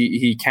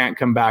 he can't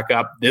come back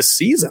up this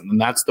season, then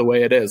that's the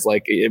way it is.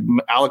 Like,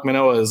 Alek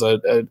Manoah is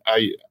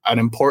an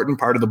important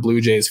part of the Blue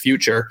Jays'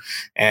 future,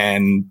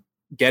 and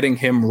getting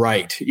him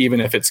right, even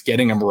if it's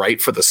getting him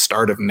right for the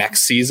start of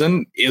next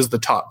season, is the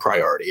top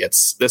priority.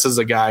 This is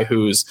a guy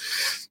who's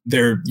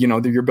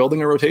you're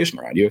building a rotation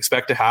around. You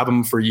expect to have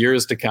him for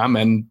years to come,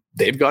 and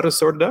they've got to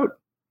sort it out.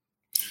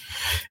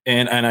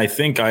 And I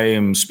think I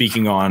am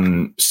speaking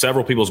on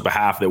several people's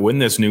behalf that when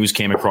this news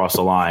came across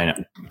the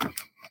line,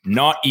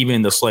 not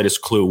even the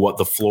slightest clue what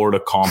the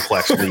Florida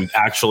Complex League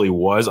actually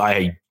was.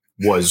 I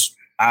was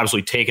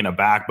absolutely taken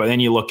aback, but then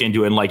you look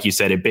into it, and like you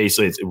said,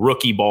 it's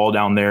rookie ball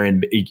down there,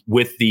 and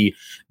with the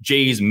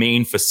Jays'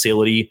 main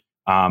facility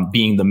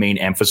being the main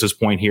emphasis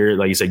point here,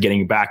 like you said,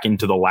 getting back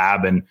into the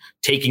lab and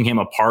taking him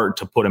apart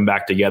to put him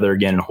back together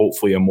again, and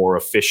hopefully a more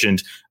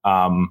efficient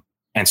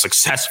and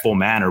successful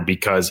manner,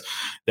 because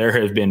there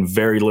has been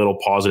very little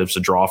positives to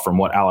draw from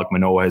what Alek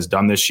Manoah has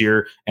done this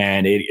year,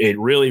 and it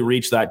really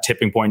reached that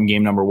tipping point in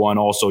game number 1.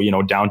 Also,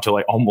 down to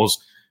like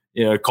almost,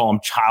 call them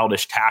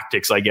childish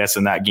tactics, I guess,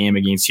 in that game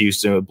against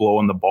Houston,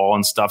 blowing the ball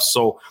and stuff.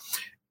 So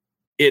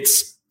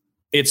it's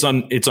it's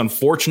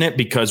unfortunate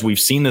because we've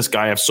seen this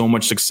guy have so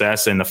much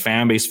success and the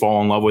fan base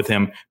fall in love with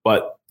him.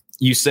 But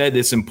you said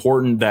it's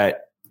important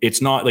that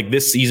it's not like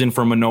this season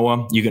for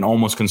Manoah. You can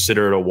almost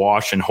consider it a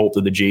wash and hope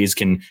that the Jays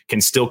can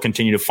still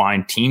continue to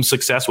find team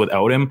success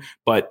without him.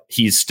 But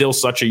he's still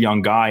such a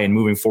young guy, and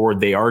moving forward,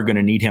 they are going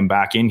to need him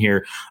back in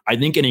here. I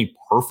think in a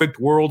perfect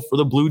world for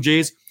the Blue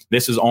Jays,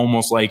 this is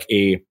almost like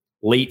a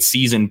late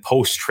season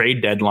post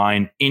trade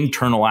deadline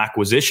internal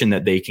acquisition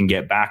that they can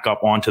get back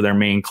up onto their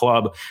main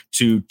club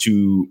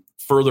to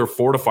further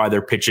fortify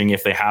their pitching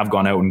if they have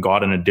gone out and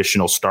got an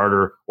additional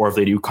starter, or if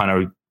they do kind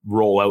of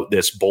roll out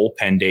this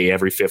bullpen day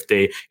every fifth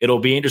day. It'll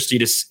be interesting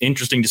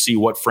to see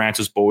what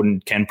Francis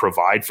Bowden can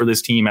provide for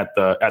this team at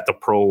the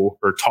pro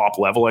or top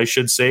level, I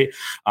should say.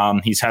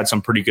 He's had some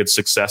pretty good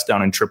success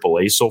down in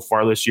AAA so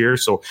far this year.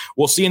 So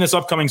we'll see in this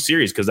upcoming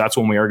series, because that's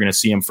when we are going to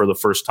see him for the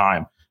first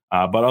time.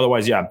 But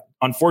otherwise, yeah,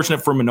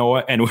 unfortunate for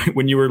Manoah. And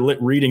when you were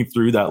reading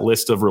through that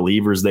list of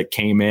relievers that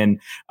came in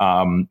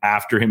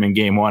after him in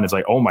game one, it's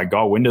like, oh my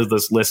God, when does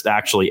this list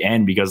actually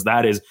end? Because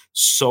that is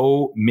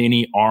so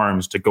many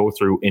arms to go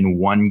through in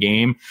one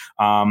game.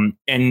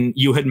 And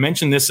you had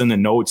mentioned this in the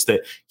notes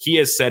that he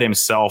has said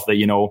himself that,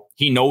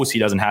 he knows he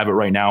doesn't have it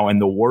right now.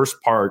 And the worst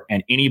part,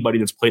 and anybody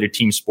that's played a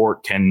team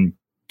sport can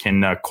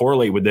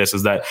correlate with this,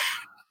 is that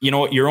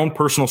your own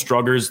personal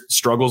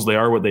struggles, they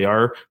are what they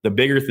are. The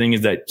bigger thing is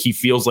that he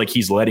feels like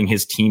he's letting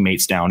his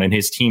teammates down and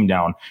his team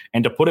down.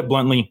 And to put it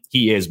bluntly,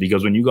 he is,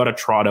 because when you got to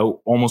trot out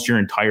almost your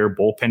entire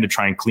bullpen to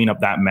try and clean up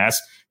that mess,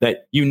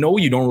 that you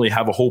don't really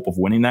have a hope of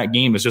winning that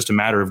game. It's just a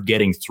matter of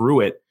getting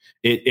through it.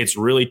 It's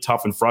really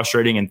tough and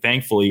frustrating. And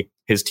thankfully,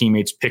 his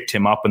teammates picked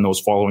him up in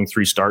those following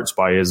 3 starts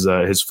by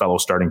his fellow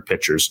starting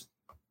pitchers.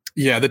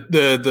 Yeah,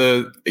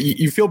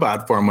 you feel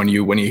bad for him when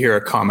you hear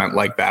a comment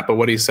like that, but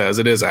what he says,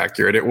 it is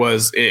accurate. It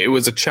was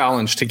a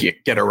challenge to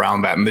get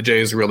around that, and the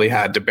Jays really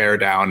had to bear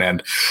down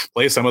and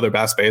play some of their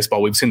best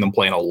baseball we've seen them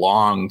play in a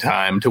long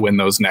time to win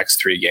those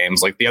next 3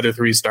 games. Like the other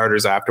 3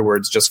 starters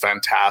afterwards, just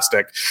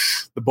fantastic.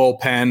 The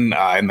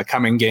bullpen in the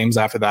coming games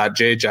after that,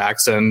 Jay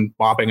Jackson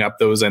mopping up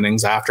those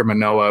innings after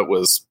Manoah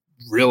was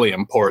really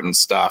important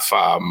stuff.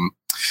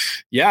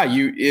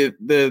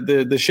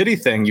 The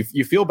shitty thing,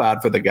 you feel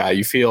bad for the guy.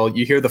 You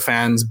hear the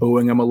fans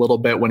booing him a little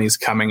bit when he's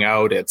coming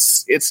out.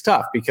 It's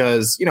tough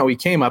because, he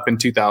came up in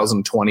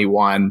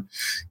 2021,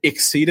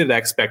 exceeded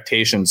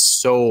expectations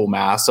so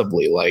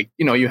massively. Like,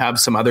 you have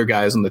some other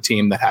guys on the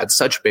team that had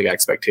such big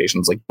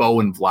expectations, like Bo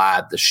and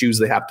Vlad. The shoes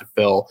they have to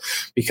fill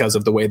because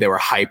of the way they were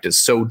hyped is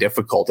so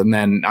difficult. And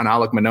then on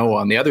Alek Manoah,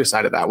 on the other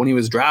side of that, when he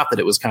was drafted,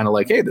 it was kind of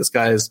like, hey, this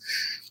guy's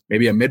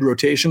maybe a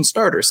mid-rotation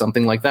starter,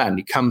 something like that. And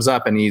he comes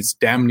up and he's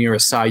damn near a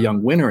Cy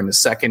Young winner in his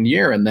second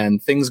year. And then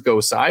things go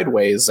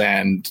sideways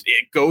and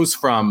it goes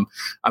from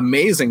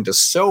amazing to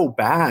so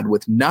bad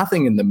with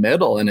nothing in the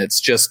middle. And it's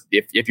just,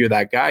 if you're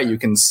that guy, you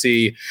can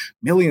see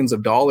millions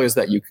of dollars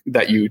that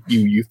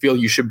you feel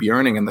you should be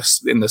earning in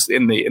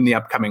the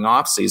upcoming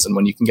off season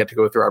when you can get to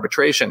go through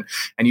arbitration.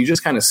 And you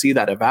just kind of see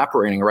that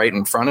evaporating right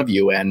in front of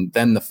you. And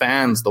then the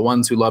fans, the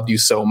ones who loved you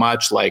so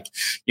much, like,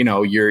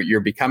 you're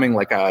becoming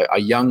like a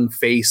young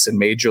face in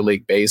Major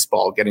League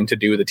Baseball, getting to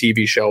do the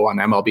TV show on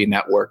MLB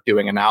Network,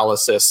 doing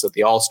analysis at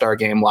the All-Star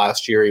game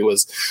last year. He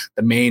was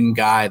the main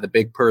guy, the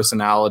big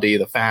personality.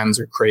 The fans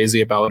are crazy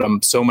about him.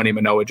 So many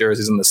Manoah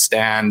jerseys in the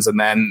stands, and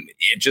then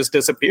it just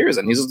disappears.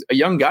 And he's a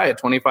young guy at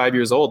 25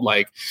 years old.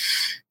 Like,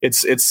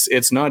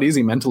 it's not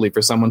easy mentally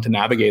for someone to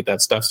navigate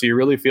that stuff. So you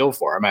really feel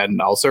for him. And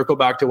I'll circle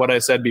back to what I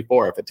said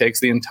before. If it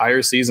takes the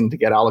entire season to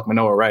get Alek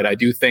Manoah right, I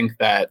do think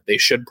that they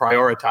should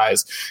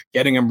prioritize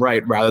getting him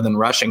right rather than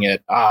rushing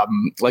it.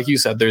 Like you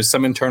said, there's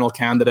some internal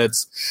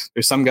candidates.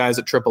 There's some guys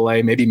at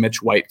AAA. Maybe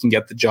Mitch White can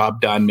get the job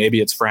done.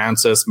 Maybe it's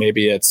Francis.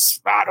 Maybe it's,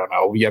 I don't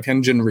know. You have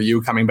Hyunjin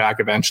Ryu coming back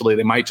eventually.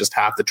 They might just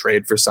have to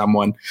trade for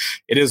someone.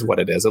 It is what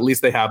it is. At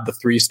least they have the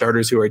 3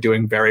 starters who are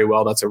doing very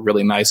well. That's a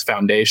really nice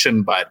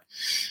foundation, but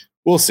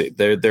we'll see.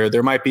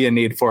 There might be a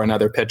need for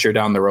another pitcher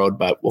down the road,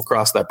 but we'll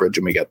cross that bridge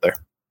when we get there.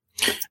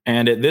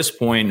 And at this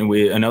point,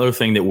 another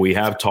thing that we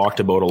have talked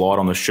about a lot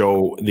on the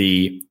show,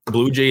 the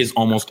Blue Jays'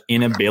 almost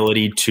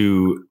inability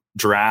to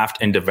draft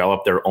and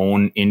develop their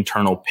own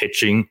internal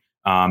pitching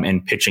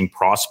and pitching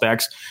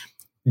prospects.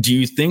 Do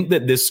you think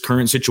that this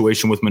current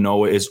situation with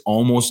Manoah is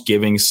almost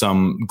giving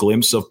some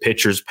glimpse of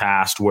pitchers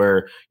past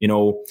where,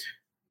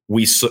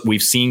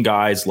 we've seen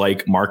guys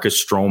like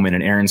Marcus Stroman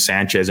and Aaron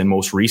Sanchez in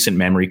most recent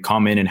memory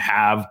come in and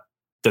have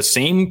the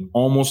same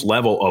almost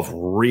level of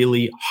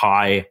really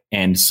high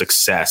end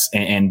success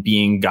and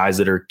being guys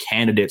that are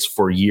candidates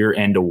for year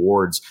end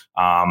awards.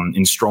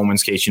 In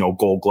Stroman's case,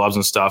 Gold Gloves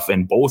and stuff,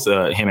 and both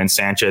him and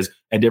Sanchez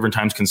at different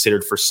times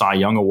considered for Cy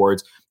Young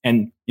awards.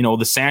 And,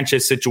 the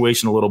Sanchez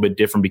situation a little bit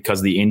different because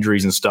of the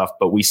injuries and stuff,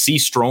 but we see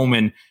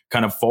Stroman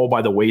kind of fall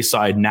by the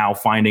wayside now,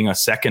 finding a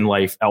second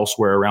life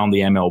elsewhere around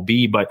the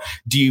MLB. But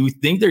do you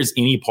think there's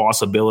any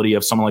possibility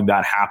of something like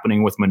that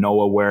happening with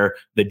Manoah, where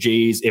the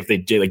Jays, if they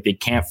did, they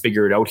can't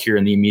figure it out here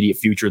in the immediate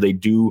future, they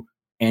do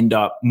end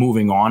up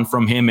moving on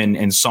from him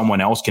and someone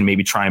else can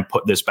maybe try and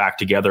put this back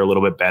together a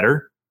little bit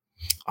better?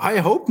 I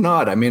hope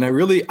not. I mean, I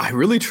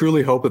really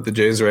truly hope that the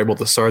Jays are able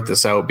to sort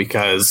this out,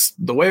 because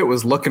the way it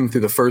was looking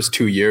through the first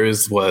 2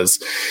 years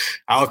was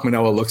Alek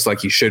Manoah looks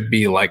like he should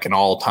be like an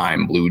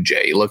all-time Blue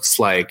Jay. He looks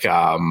like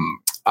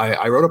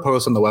I wrote a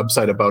post on the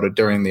website about it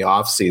during the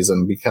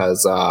offseason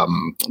because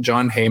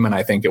John Heyman,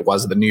 I think it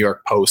was, the New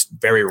York Post,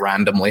 very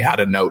randomly had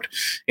a note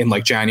in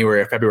like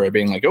January or February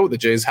being like, oh, the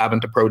Jays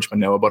haven't approached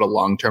Manoah about a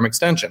long-term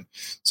extension.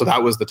 So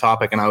that was the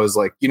topic. And I was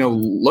like,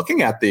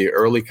 looking at the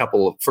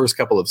first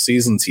couple of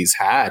seasons he's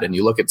had, and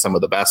you look at some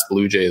of the best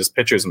Blue Jays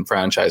pitchers in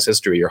franchise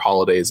history, your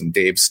Holidays and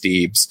Dave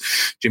Steeves,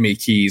 Jimmy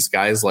Keys,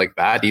 guys like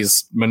that.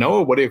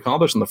 Manoah, what he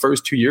accomplished in the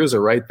first 2 years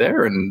are right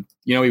there. And,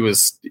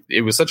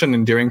 it was such an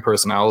endearing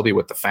personality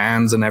with the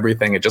fans and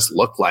everything. It just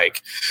looked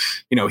like,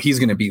 he's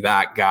going to be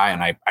that guy.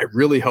 And I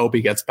really hope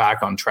he gets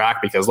back on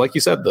track, because like you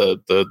said,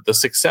 the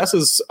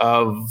successes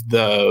of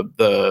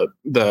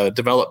the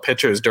developed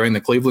pitchers during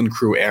the Cleveland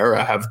Crew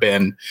era have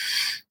been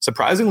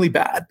surprisingly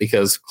bad,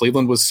 because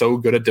Cleveland was so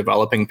good at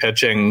developing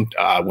pitching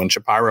when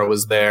Shapiro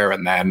was there.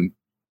 And then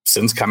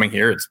since coming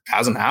here, it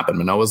hasn't happened.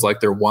 Manoah's like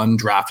their one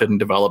drafted and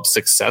developed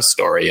success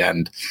story.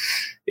 And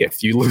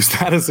if you lose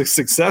that as a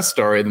success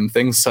story, then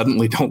things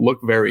suddenly don't look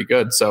very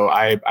good. So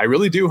I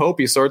really do hope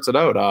he sorts it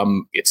out.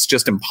 It's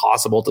just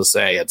impossible to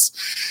say.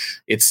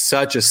 It's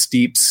such a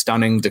steep,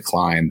 stunning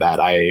decline that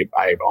I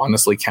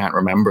honestly can't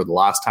remember the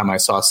last time I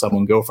saw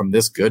someone go from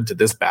this good to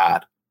this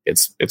bad.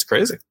 It's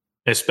crazy.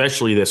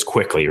 Especially this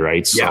quickly,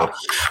 right? So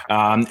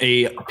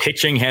a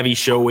pitching heavy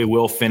show. We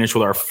will finish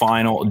with our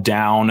final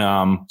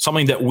down.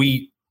 Something that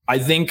I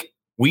think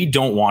we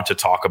don't want to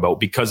talk about,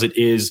 because it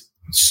is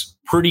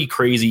pretty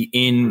crazy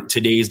in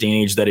today's day and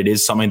age that it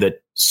is something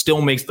that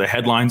still makes the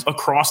headlines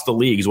across the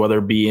leagues, whether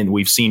it be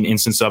we've seen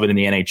instance of it in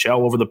the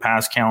NHL over the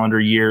past calendar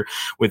year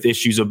with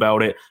issues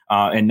about it.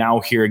 And now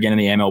here again in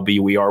the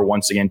MLB, we are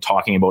once again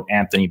talking about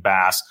Anthony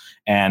Bass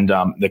and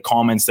the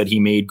comments that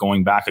he made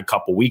going back a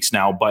couple weeks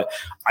now. But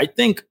I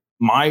think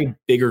my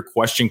bigger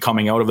question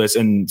coming out of this,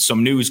 and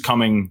some news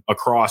coming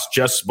across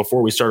just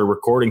before we started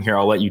recording here,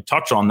 I'll let you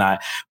touch on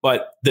that.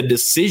 But the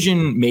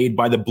decision made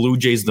by the Blue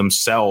Jays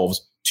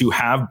themselves to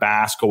have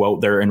Bass go out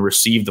there and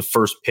receive the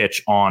first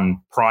pitch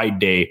on Pride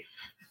Day,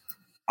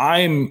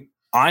 I'm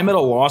at a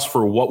loss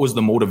for what was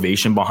the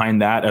motivation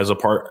behind that, as a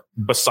part,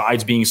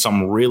 besides being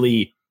some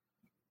really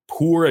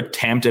poor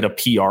attempt at a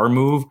PR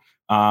move.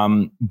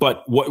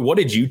 But what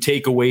did you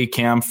take away,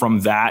 Cam,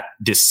 from that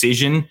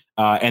decision?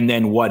 And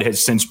then what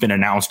has since been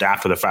announced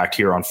after the fact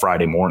here on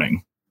Friday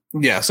morning?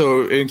 Yeah,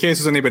 so in case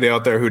there's anybody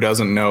out there who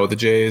doesn't know, the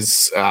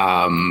Jays,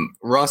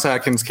 Ross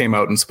Atkins came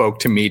out and spoke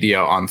to media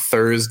on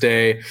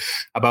Thursday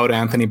about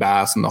Anthony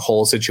Bass and the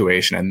whole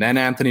situation. And then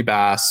Anthony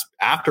Bass,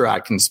 after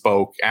Atkins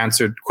spoke,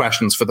 answered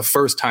questions for the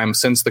first time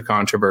since the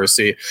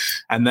controversy.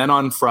 And then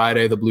on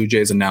Friday, the Blue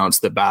Jays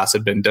announced that Bass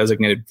had been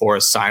designated for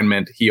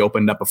assignment. He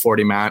opened up a spot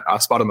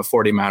on the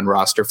 40-man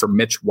roster for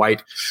Mitch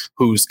White,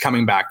 who's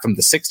coming back from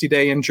the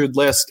 60-day injured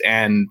list.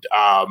 And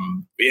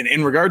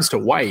in regards to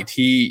White,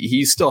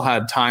 he still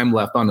had time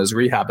left on his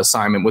rehab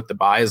assignment with the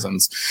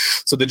Bisons.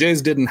 So the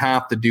Jays didn't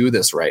have to do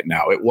this right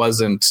now. It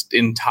wasn't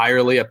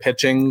entirely a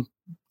pitching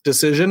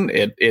decision.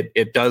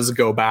 It does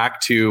go back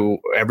to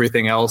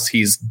everything else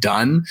he's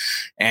done.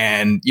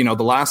 And,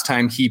 the last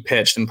time he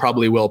pitched, and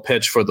probably will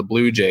pitch for the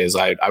Blue Jays,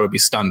 I would be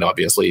stunned,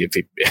 obviously,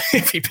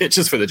 if he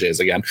pitches for the Jays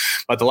again.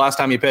 But the last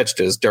time he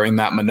pitched is during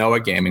that Manoah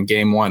game in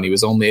game 1. He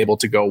was only able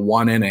to go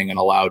 1 inning and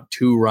allowed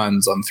 2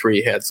 runs on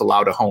 3 hits,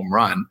 allowed a home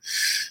run.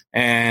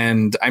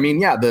 And I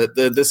mean, yeah,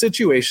 the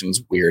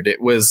situation's weird.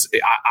 It was,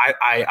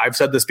 I've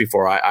said this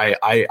before.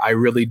 I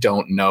really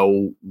don't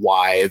know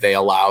why they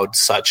allowed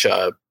such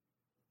a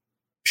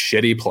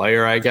shitty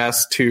player, I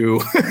guess, to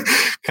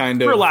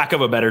kind of, for lack of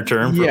a better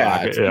term,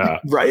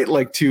 right,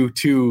 like to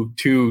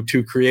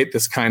create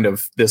this kind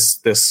of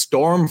this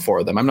storm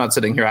for them. I'm not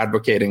sitting here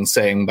advocating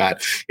saying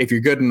that if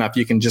you're good enough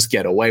you can just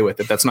get away with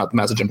it. That's not the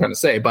message I'm trying to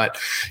say, but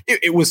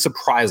it was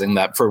surprising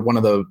that for one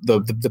of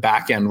the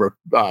back end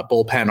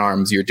bullpen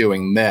arms you're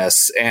doing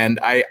this. And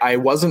I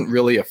wasn't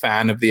really a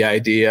fan of the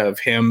idea of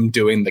him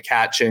doing the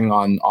catching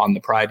on the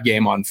Pride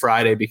game on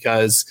Friday,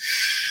 because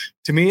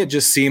to me, it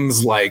just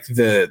seems like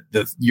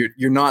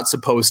you're not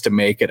supposed to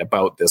make it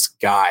about this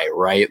guy,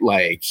 right?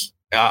 Like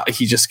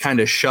he just kind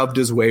of shoved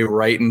his way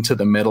right into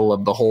the middle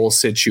of the whole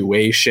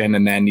situation,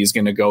 and then he's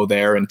going to go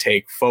there and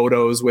take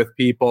photos with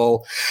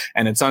people,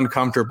 and it's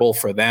uncomfortable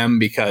for them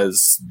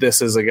because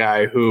this is a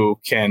guy who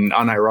can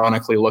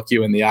unironically look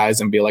you in the eyes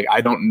and be like,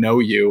 I don't know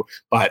you,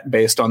 but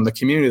based on the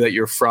community that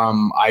you're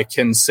from, I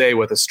can say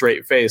with a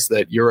straight face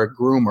that you're a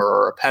groomer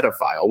or a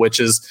pedophile, which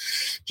is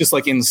just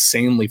like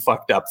insanely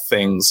fucked up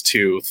things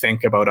to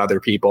think about other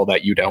people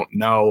that you don't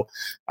know.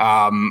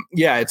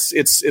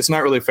 It's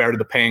not really fair to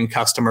the paying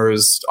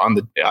customers on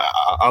the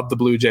of the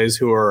Blue Jays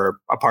who are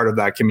a part of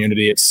that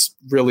community. It's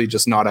really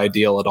just not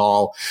ideal at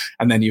all.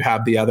 And then you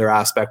have the other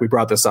aspect. We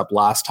brought this up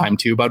last time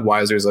too.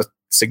 Budweiser's a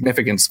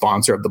significant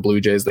sponsor of the Blue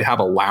Jays. They have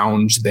a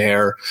lounge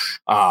there.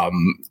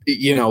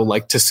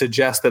 Like to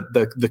suggest that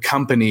the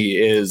company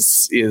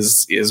is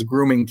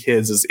grooming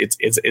kids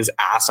is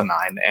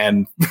asinine.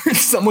 And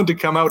someone to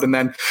come out and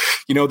then,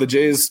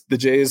 the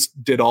Jays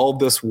did all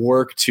this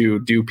work to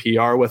do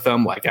PR with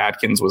them. Like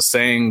Atkins was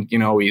saying,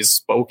 he's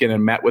spoken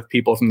and met with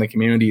people from the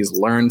community. He's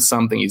learned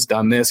something. He's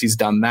done this. He's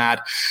done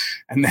that.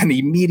 And then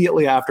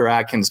immediately after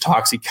Atkins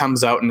talks, he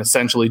comes out and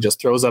essentially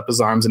just throws up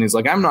his arms and he's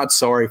like, I'm not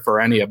sorry for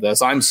any of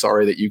this. I'm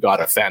sorry that you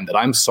got offended.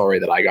 I'm sorry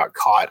that I got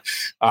caught.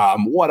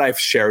 What I've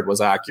shared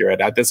was accurate.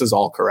 This is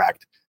all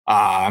correct.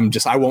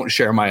 I won't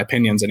share my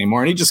opinions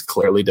anymore. And he just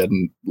clearly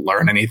didn't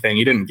learn anything.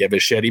 He didn't give a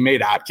shit. He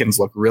made Atkins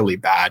look really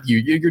bad.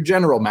 Your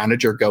general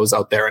manager goes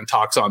out there and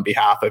talks on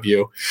behalf of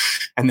you.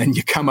 And then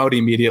you come out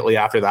immediately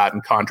after that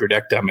and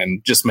contradict him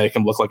and just make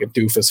him look like a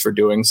doofus for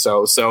doing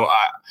so. So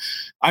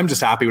I'm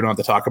just happy we don't have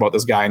to talk about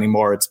this guy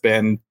anymore. It's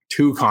been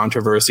 2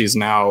 controversies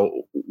now.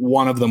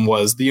 One of them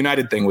was the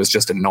United thing was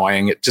just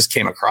annoying. It just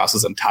came across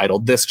as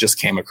entitled. This just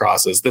came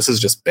across as this is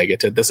just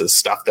bigoted. This is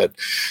stuff that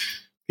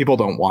people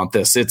don't want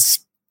this.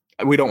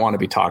 We don't want to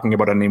be talking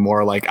about it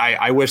anymore. Like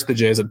I wish the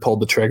Jays had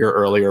pulled the trigger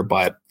earlier,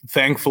 but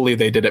thankfully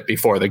they did it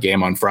before the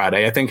game on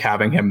Friday. I think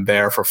having him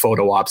there for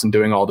photo ops and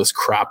doing all this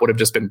crap would have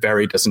just been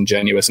very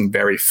disingenuous and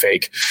very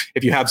fake.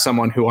 If you have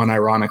someone who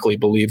unironically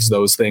believes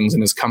those things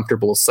and is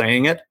comfortable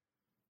saying it,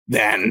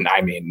 then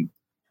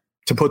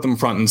to put them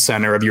front and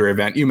center of your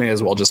event, you may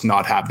as well just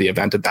not have the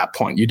event at that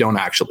point. You don't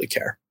actually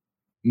care.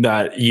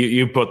 That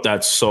you put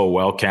that so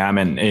well, Cam,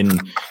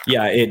 and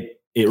yeah,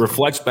 it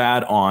reflects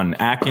bad on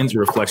Atkins. It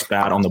reflects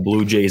bad on the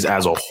Blue Jays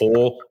as a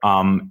whole.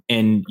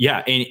 And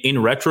yeah,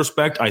 in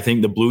retrospect, I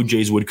think the Blue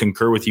Jays would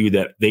concur with you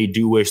that they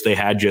do wish they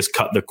had just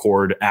cut the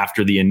cord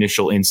after the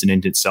initial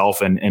incident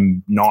itself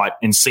and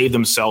save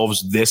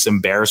themselves this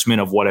embarrassment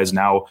of what has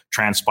now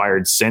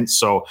transpired since.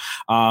 So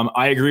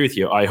I agree with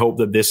you. I hope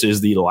that this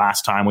is the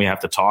last time we have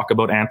to talk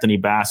about Anthony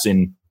Bass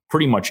in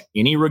pretty much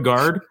any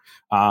regard.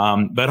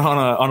 But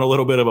on a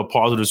little bit of a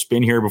positive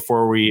spin here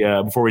before we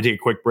take a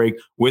quick break,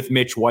 with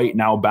Mitch White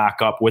now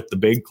back up with the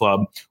big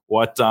club,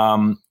 what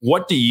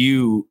do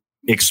you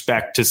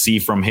expect to see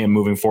from him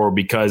moving forward?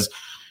 Because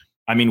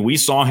we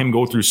saw him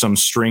go through some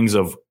strings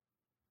of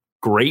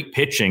great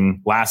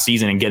pitching last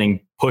season and getting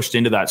pushed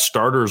into that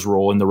starter's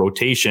role in the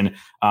rotation.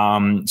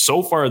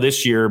 So far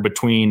this year,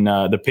 between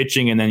the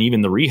pitching and then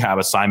even the rehab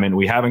assignment,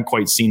 we haven't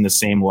quite seen the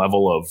same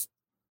level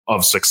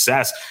of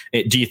success.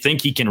 Do you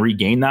think he can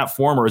regain that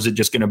form, or is it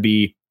just going to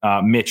be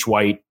Mitch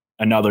White,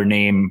 another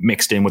name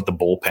mixed in with the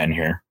bullpen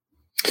here?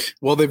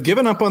 Well, they've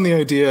given up on the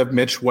idea of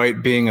Mitch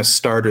White being a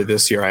starter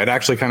this year. I had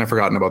actually kind of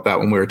forgotten about that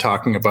when we were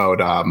talking about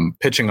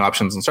pitching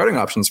options and starting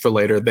options for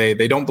later.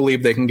 They don't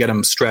believe they can get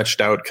him stretched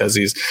out because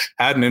he's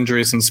had an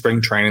injury since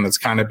spring training that's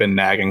kind of been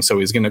nagging. So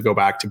he's going to go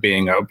back to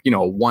being a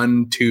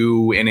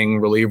 1-2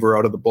 inning reliever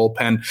out of the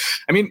bullpen.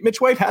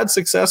 Mitch White had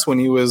success when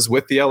he was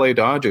with the LA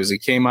Dodgers. He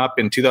came up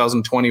in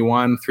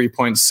 2021,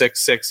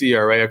 3.66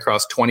 ERA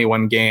across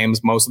 21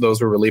 games. Most of those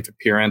were relief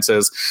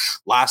appearances.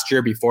 Last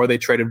year, before they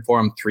traded for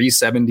him,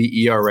 3.70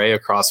 ERA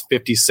across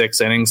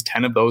 56 innings.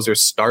 10 of those are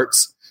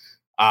starts.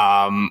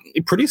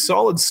 Pretty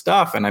solid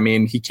stuff. And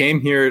he came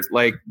here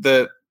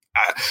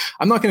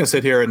I'm not going to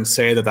sit here and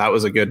say that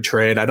was a good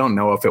trade. I don't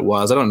know if it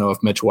was. I don't know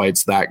if Mitch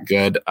White's that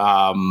good.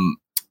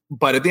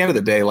 But at the end of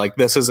the day,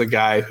 this is a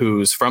guy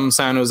who's from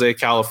San Jose,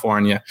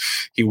 California.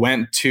 He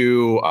went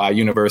to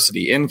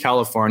university in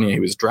California.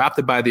 He was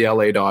drafted by the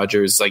LA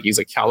Dodgers. He's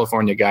a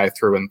California guy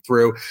through and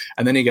through.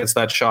 And then he gets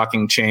that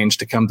shocking change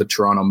to come to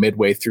Toronto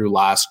midway through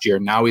last year.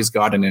 Now he's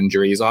got an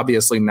injury. He's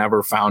obviously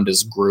never found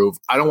his groove.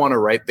 I don't want to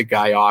write the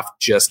guy off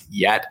just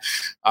yet.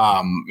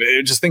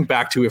 Just think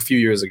back to a few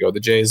years ago. The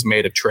Jays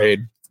made a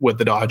trade with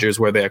the Dodgers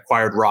where they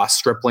acquired Ross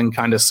Stripling,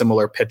 kind of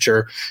similar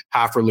pitcher,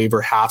 half reliever,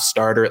 half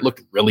starter. It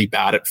looked really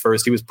bad at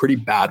first. He was pretty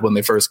bad when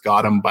they first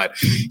got him, but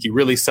he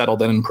really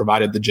settled in and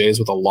provided the Jays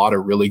with a lot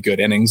of really good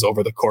innings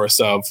over the course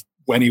of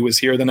when he was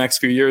here the next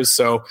few years.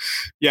 So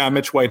yeah,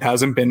 Mitch White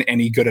hasn't been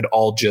any good at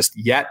all just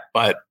yet,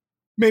 but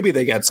maybe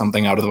they get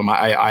something out of him.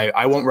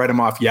 I won't write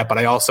him off yet, but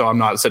I'm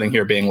not sitting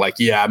here being like,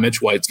 yeah,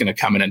 Mitch White's going to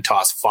come in and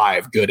toss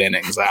 5 good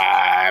innings.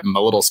 I'm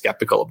a little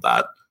skeptical of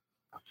that.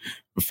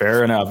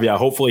 Fair enough. Yeah,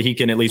 hopefully he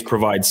can at least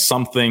provide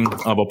something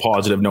of a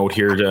positive note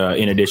here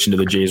in addition to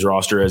the Jays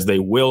roster, as they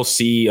will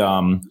see a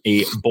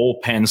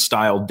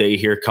bullpen-style day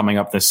here coming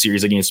up this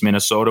series against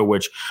Minnesota,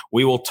 which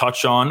we will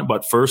touch on.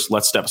 But first,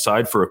 let's step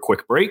aside for a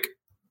quick break.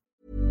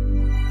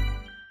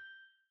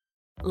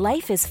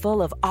 Life is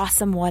full of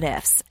awesome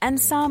what-ifs, and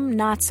some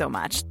not so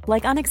much,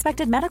 like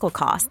unexpected medical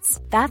costs.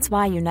 That's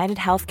why United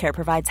Healthcare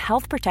provides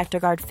Health Protector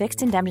Guard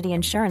fixed indemnity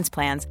insurance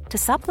plans to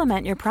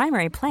supplement your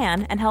primary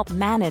plan and help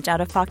manage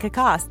out-of-pocket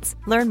costs.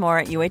 Learn more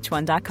at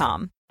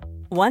uh1.com.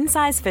 One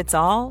size fits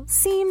all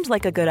seemed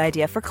like a good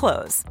idea for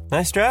clothes.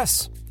 Nice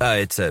dress.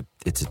 It's a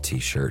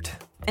t-shirt.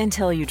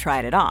 Until you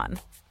tried it on.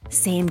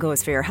 Same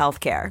goes for your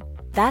healthcare.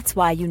 That's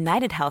why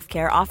United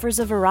Healthcare offers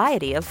a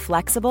variety of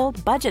flexible,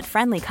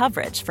 budget-friendly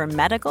coverage for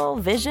medical,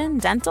 vision,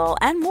 dental,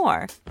 and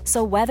more.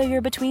 So whether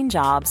you're between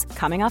jobs,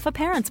 coming off a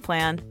parent's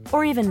plan,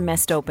 or even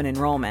missed open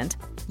enrollment,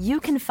 you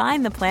can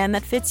find the plan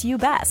that fits you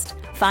best.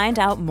 Find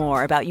out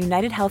more about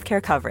United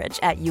Healthcare coverage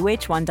at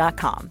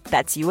uh1.com.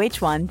 That's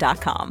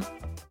uh1.com.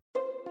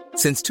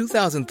 Since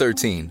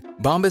 2013,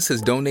 Bombas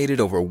has donated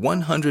over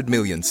 100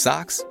 million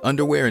socks,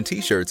 underwear, and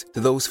T-shirts to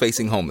those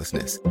facing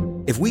homelessness.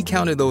 If we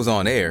counted those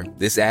on air,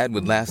 this ad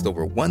would last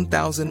over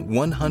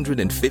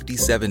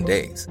 1,157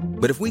 days.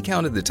 But if we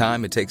counted the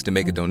time it takes to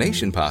make a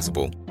donation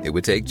possible, it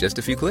would take just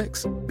a few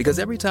clicks. Because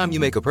every time you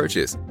make a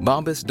purchase,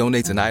 Bombas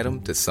donates an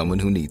item to someone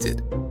who needs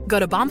it. Go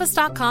to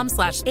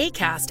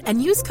bombas.com/ACAST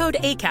and use code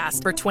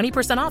ACAST for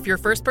 20% off your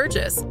first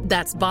purchase.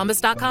 That's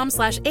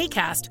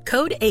bombas.com/ACAST,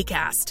 code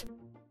ACAST.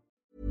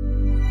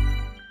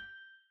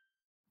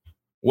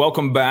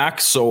 Welcome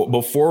back. So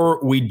before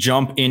we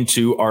jump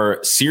into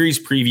our series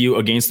preview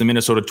against the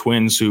Minnesota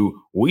Twins, who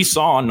we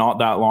saw not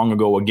that long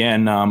ago,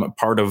 again,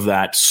 part of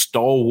that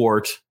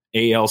stalwart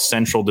AL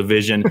Central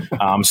division,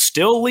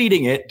 still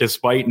leading it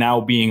despite now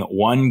being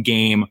one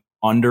game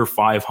under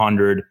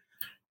 500,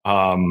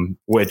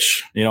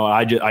 which, you know,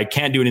 I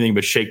can't do anything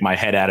but shake my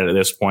head at it at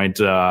this point.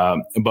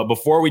 But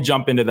before we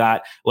jump into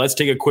that, let's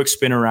take a quick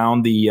spin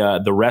around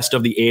the rest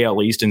of the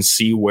AL East and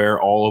see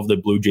where all of the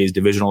Blue Jays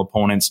divisional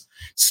opponents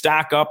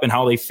stack up and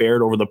how they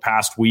fared over the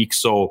past week.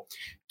 So,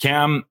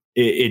 Cam,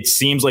 it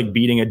seems like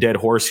beating a dead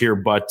horse here,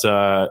 but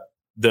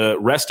the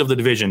rest of the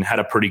division had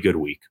a pretty good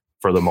week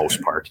for the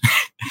most part.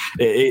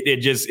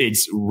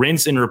 It's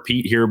rinse and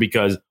repeat here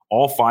because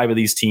all five of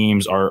these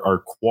teams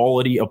are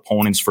quality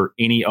opponents for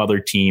any other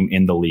team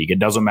in the league. It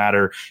doesn't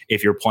matter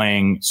if you're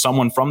playing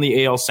someone from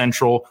the AL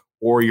Central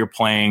or you're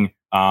playing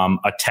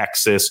a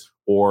Texas,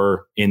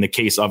 or in the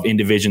case of in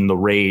division, the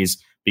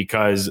Rays,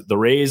 because the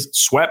Rays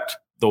swept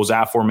those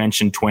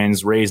aforementioned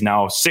Twins. Rays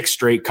now 6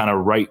 straight, kind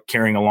of right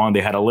carrying along.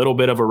 They had a little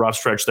bit of a rough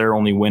stretch there,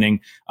 only winning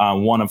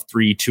 1 of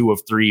 3, 2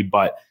 of 3.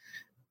 But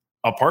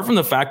apart from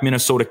the fact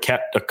Minnesota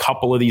kept a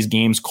couple of these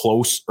games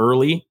close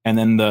early, and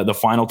then the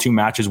final 2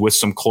 matches with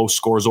some close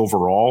scores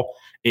overall,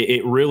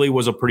 it really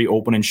was a pretty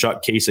open and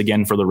shut case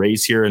again for the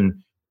Rays here. And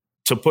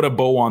to put a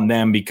bow on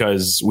them,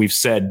 because we've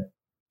said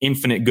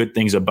infinite good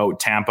things about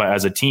Tampa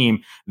as a team,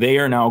 they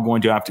are now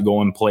going to have to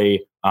go and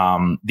play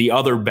the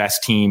other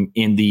best team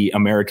in the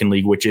American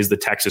League, which is the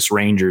Texas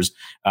Rangers.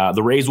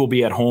 The Rays will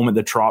be at home at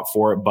the Trop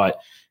for it, but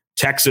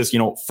Texas, you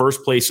know,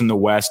 first place in the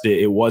West.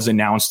 It was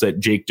announced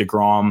that Jake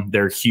DeGrom,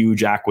 their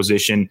huge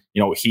acquisition,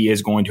 you know, he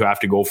is going to have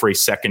to go for a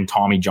second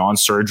Tommy John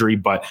surgery.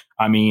 But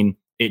I mean,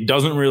 it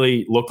doesn't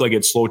really look like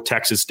it slowed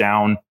Texas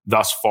down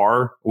thus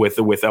far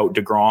without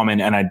DeGrom,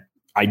 and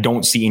I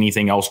don't see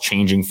anything else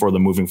changing for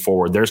them moving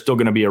forward. They're still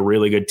going to be a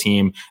really good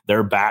team.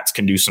 Their bats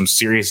can do some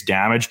serious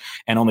damage.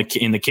 And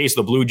in the case of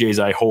the Blue Jays,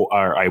 I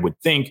would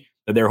think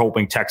that they're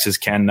hoping Texas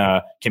can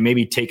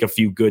maybe take a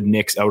few good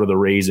nicks out of the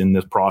Rays in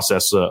the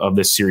process of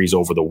this series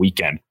over the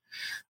weekend.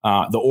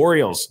 The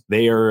Orioles,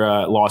 they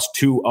are lost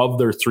 2 of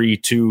their 3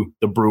 to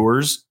the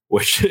Brewers,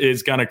 which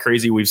is kind of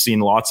crazy. We've seen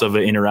lots of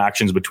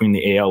interactions between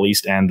the AL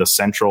East and the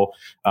Central,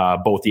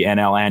 both the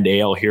NL and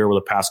AL here over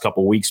the past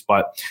couple of weeks.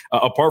 But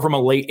apart from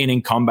a late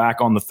inning comeback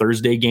on the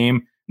Thursday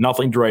game,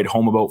 nothing to write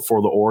home about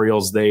for the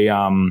Orioles.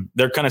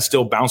 They're kind of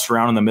still bounced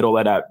around in the middle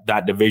of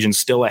that division,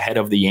 still ahead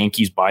of the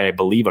Yankees by, I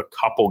believe, a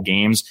couple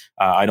games.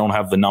 I don't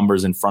have the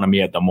numbers in front of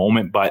me at the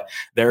moment, but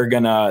they're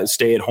going to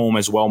stay at home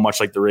as well,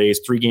 much like the Rays,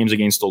 3 games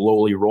against the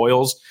lowly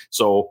Royals.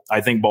 So I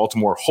think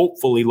Baltimore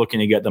hopefully looking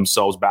to get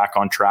themselves back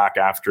on track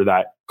after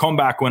that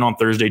comeback win on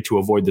Thursday to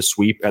avoid the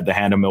sweep at the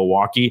hand of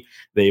Milwaukee.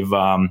 They've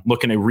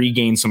looking to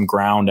regain some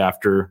ground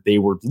after they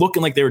were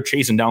looking like they were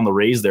chasing down the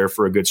Rays there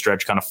for a good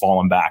stretch, kind of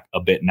falling back a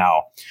bit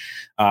now.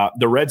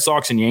 The Red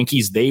Sox and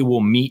Yankees, they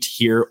will meet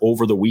here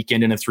over the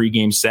weekend in a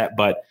 3-game set,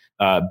 but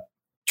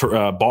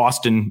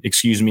Boston,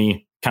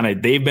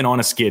 they've been on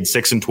a skid,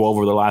 6-12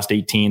 over the last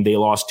 18. They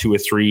lost 2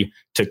 of 3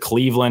 to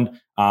Cleveland.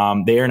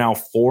 They are now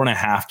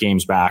 4.5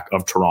 games back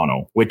of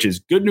Toronto, which is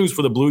good news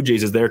for the Blue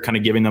Jays, as they're kind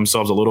of giving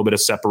themselves a little bit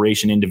of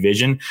separation in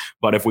division.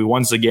 But if we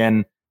once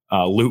again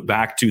loop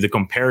back to the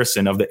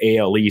comparison of the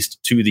AL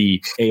East to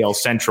the AL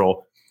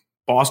Central,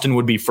 Boston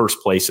would be first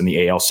place in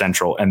the AL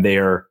Central, and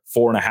they're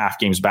 4.5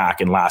 games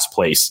back in last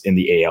place in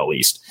the AL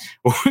East.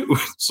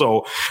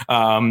 So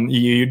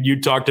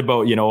you talked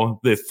about,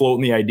 the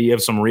floating the idea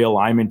of some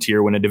realignment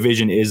here. When a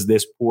division is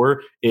this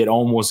poor, it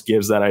almost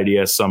gives that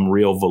idea some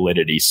real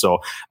validity. So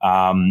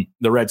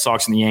the Red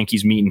Sox and the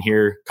Yankees meeting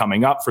here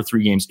coming up for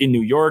 3 games in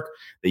New York.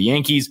 The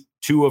Yankees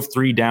 2 of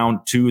 3 down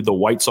to the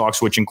White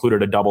Sox, which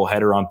included a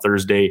doubleheader on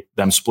Thursday,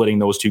 them splitting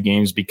those 2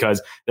 games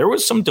because there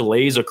was some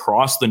delays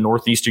across the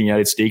Northeastern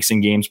United States in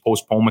games,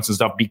 postponements and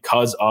stuff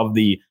because of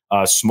the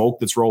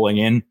smoke that's rolling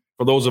in.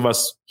 For those of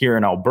us here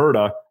in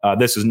Alberta,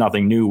 this is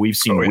nothing new. We've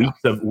seen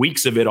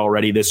weeks of it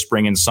already this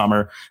spring and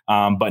summer,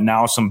 but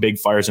now some big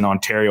fires in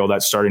Ontario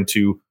that's starting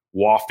to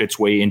waft its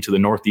way into the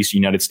Northeastern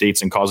United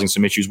States and causing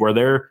some issues where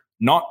they're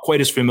not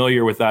quite as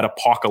familiar with that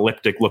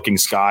apocalyptic looking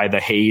sky, the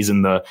haze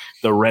and the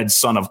red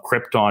sun of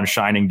Krypton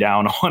shining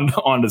down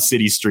on the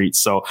city streets.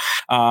 So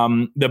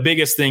the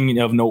biggest thing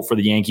of note for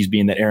the Yankees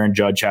being that Aaron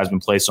Judge has been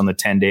placed on the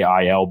 10-day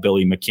IL.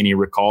 Billy McKinney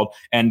recalled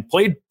and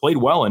played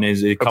well in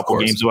his couple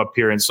games of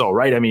appearance. So,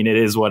 right. I mean, it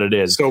is what it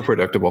is. So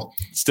predictable.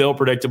 Still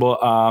predictable.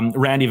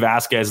 Randy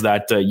Vasquez,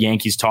 that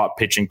Yankees top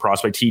pitching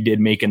prospect, he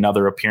did make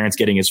another appearance,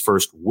 getting his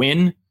first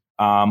win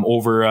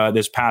over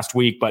this past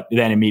week, but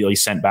then immediately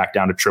sent back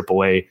down to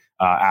AAA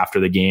after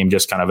the game,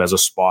 just kind of as a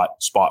spot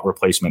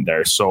replacement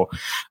there. So,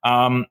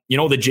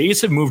 the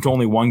Jays have moved to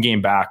only one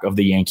game back of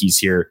the Yankees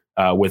here,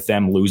 with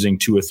them losing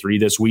 2 of 3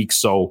 this week.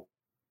 So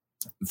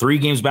 3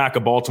 games back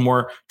of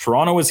Baltimore.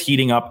 Toronto is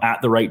heating up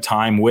at the right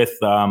time with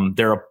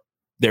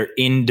their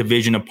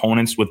in-division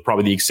opponents, with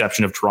probably the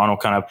exception of Toronto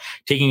kind of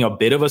taking a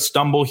bit of a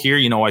stumble here.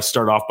 I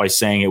start off by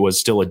saying it was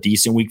still a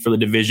decent week for the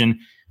division.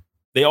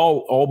 They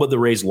all but the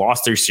Rays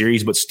lost their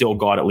series, but still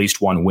got at least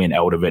one win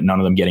out of it, none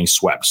of them getting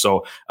swept.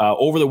 So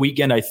over the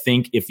weekend, I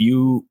think if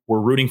you were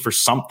rooting for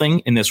something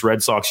in this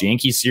Red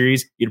Sox-Yankees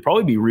series, you'd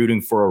probably be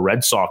rooting for a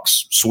Red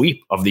Sox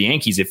sweep of the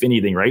Yankees, if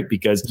anything, right?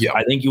 Because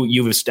I think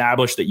you've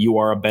established that you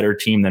are a better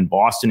team than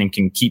Boston and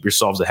can keep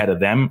yourselves ahead of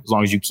them as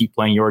long as you keep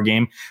playing your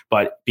game.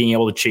 But being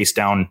able to chase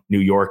down New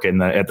York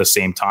at the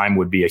same time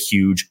would be a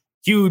huge,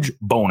 huge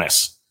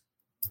bonus.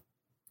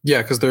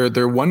 Yeah, because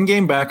they're 1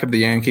 game back of the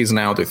Yankees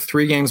now. They're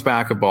 3 games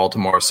back of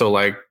Baltimore. So,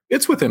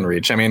 it's within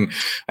reach. I mean,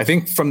 I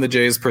think from the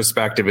Jays'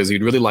 perspective is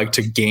you'd really like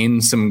to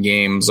gain some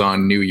games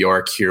on New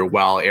York here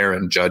while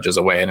Aaron Judge is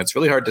away. And it's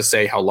really hard to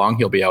say how long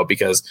he'll be out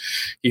because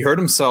he hurt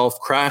himself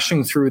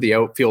crashing through the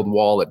outfield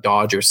wall at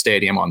Dodger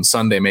Stadium on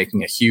Sunday,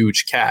 making a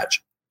huge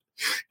catch.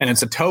 And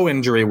it's a toe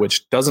injury,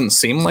 which doesn't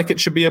seem like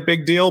it should be a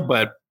big deal,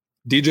 but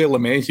DJ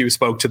LeMahieu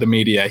spoke to the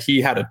media.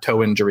 He had a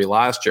toe injury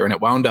last year, and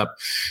it wound up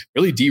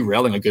really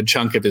derailing a good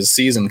chunk of his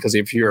season because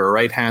if you're a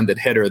right-handed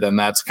hitter, then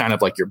that's kind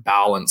of like your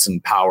balance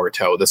and power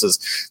toe. This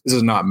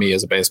is not me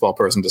as a baseball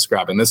person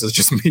describing. This is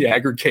just me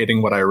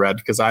aggregating what I read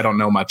because I don't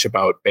know much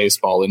about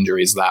baseball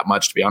injuries that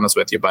much, to be honest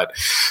with you. But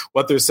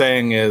what they're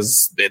saying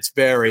is it's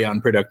very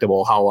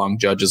unpredictable how long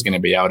Judge is going to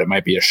be out. It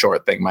might be a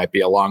short thing, might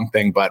be a long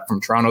thing. But from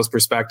Toronto's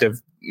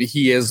perspective,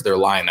 he is their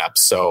lineup.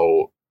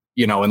 So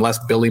unless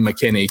Billy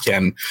McKinney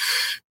can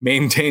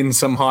maintain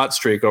some hot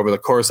streak over the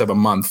course of a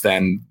month,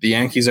 then the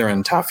Yankees are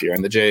in tough here,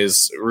 and the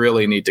Jays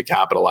really need to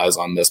capitalize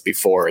on this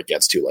before it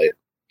gets too late.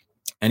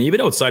 And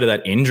even outside of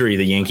that injury,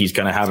 the Yankees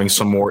kind of having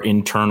some more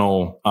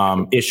internal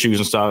issues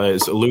and stuff.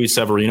 Is Luis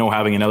Severino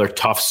having another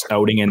tough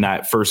outing in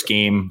that first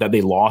game that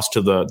they lost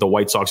to the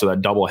White Sox of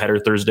that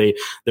doubleheader Thursday.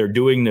 They're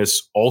doing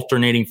this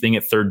alternating thing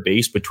at third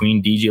base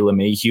between DJ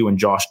LeMahieu and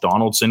Josh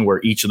Donaldson, where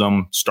each of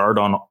them start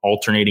on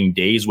alternating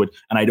days. And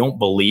I don't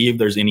believe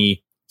there's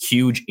any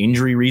huge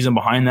injury reason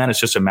behind that. It's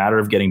just a matter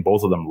of getting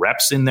both of them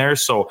reps in there.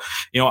 So,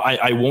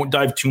 I won't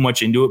dive too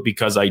much into it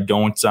because I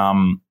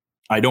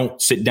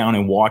don't sit down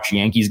and watch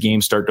Yankees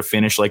games start to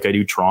finish like I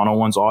do Toronto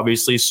ones,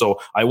 obviously. So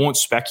I won't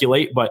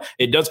speculate, but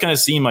it does kind of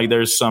seem like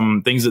there's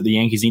some things that the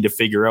Yankees need to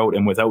figure out.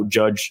 And without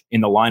Judge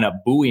in the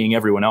lineup buoying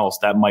everyone else,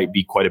 that might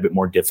be quite a bit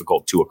more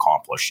difficult to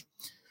accomplish.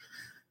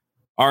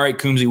 All right,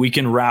 Coombsy, we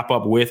can wrap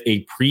up with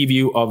a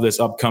preview of this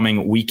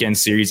upcoming weekend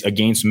series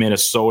against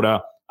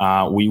Minnesota.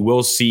 We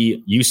will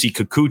see UC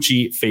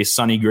Kikuchi face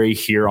Sonny Gray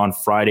here on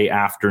Friday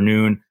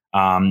afternoon.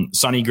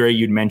 Sonny Gray,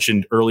 you'd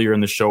mentioned earlier in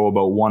the show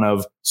about one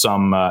of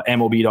some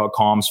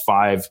MLB.com's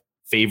 5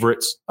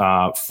 favorites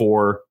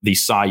for the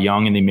Cy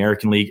Young in the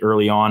American League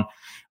early on.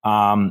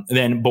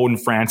 Then Bowden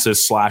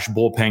Francis /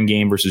 bullpen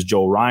game versus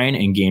Joe Ryan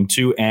in game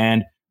 2.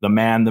 And the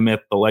man, the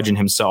myth, the legend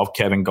himself,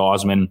 Kevin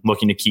Gausman,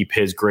 looking to keep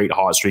his great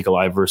hot streak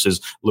alive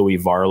versus Louis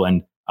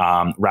Varland,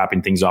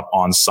 wrapping things up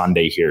on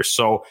Sunday here.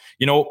 So,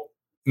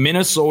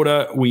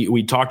 Minnesota,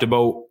 we talked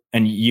about,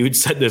 and you'd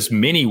said this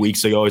many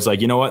weeks ago, is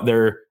like,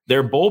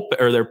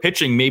 their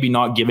pitching maybe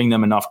not giving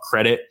them enough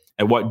credit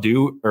at what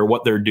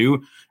they're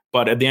due.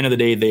 But at the end of the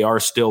day, they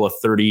are still a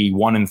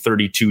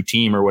 31-32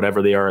 team or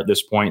whatever they are at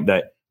this point,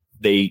 that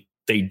they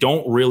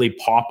don't really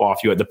pop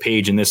off you at the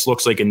page. And this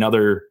looks like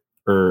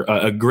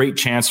a great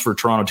chance for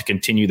Toronto to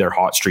continue their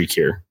hot streak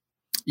here.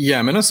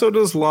 Yeah,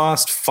 Minnesota's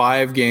lost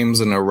 5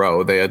 games in a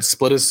row. They had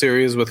split a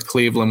series with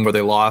Cleveland where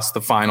they lost the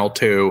final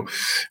 2,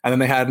 and then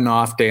they had an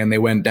off day and they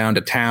went down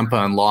to Tampa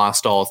and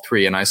lost all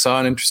 3. And I saw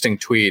an interesting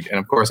tweet, and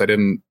of course I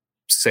didn't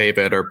save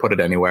it or put it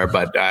anywhere,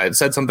 but it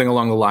said something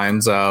along the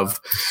lines of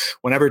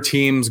whenever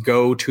teams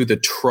go to the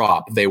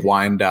Trop, they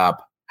wind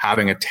up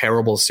having a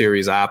terrible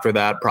series after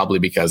that, probably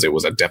because it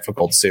was a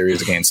difficult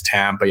series against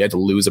Tampa. You had to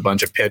lose a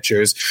bunch of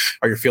pitchers,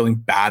 or you're feeling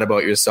bad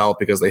about yourself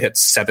because they hit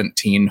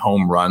 17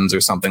 home runs or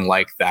something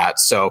like that.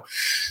 So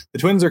the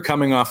Twins are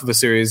coming off of a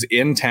series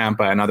in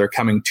Tampa, and now they're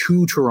coming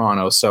to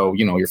Toronto. So,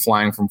 you're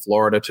flying from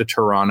Florida to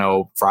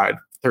Toronto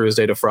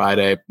Thursday to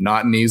Friday,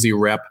 not an easy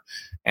rep.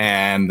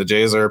 And the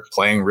Jays are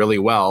playing really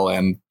well.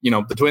 And,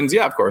 the Twins,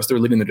 yeah, of course, they're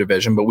leading the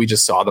division, but we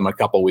just saw them a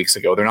couple weeks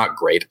ago. They're not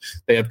great.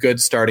 They have good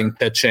starting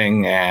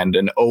pitching and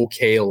an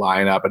okay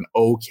lineup, an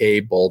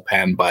okay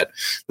bullpen, but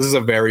this is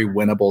a very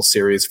winnable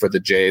series for the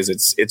Jays.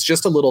 It's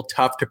just a little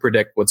tough to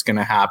predict what's going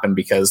to happen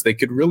because they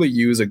could really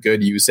use a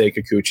good Yusei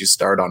Kikuchi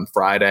start on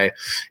Friday.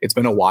 It's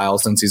been a while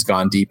since he's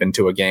gone deep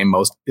into a game.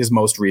 His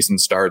most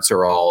recent starts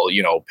are all,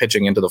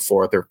 pitching into the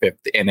 4th or 5th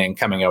inning,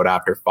 coming out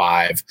after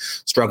 5,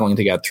 struggling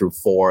to get through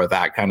 4,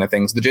 that kind of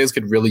thing. So the Jays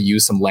could really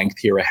use some length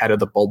here ahead of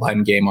the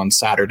bullpen game on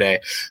Saturday.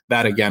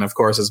 That, again, of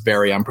course, is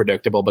very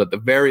unpredictable. But at the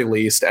very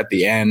least, at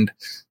the end,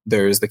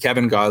 there's the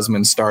Kevin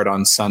Gausman start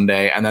on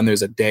Sunday, and then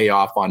there's a day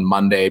off on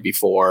Monday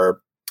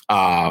before.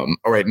 I'm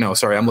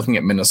looking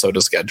at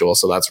Minnesota's schedule,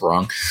 so that's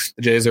wrong.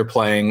 The Jays are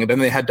playing, then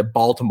they head to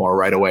Baltimore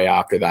right away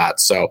after that.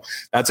 So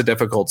that's a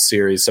difficult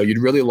series. So you'd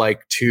really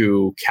like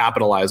to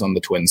capitalize on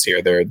the Twins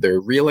here. They're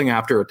reeling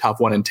after a tough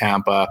one in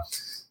Tampa.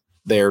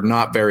 They're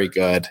not very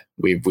good.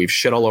 We've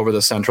shit all over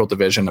the Central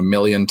Division a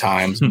million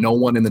times. No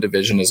one in the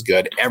division is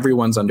good.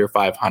 Everyone's under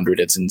 500.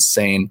 It's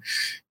insane.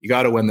 You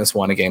got to win this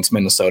one against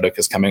Minnesota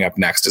because coming up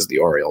next is the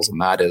Orioles,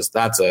 and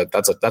that's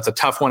a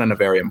tough one and a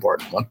very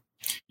important one.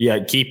 Yeah,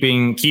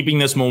 keeping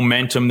this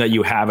momentum that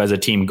you have as a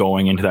team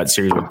going into that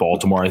series with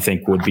Baltimore, I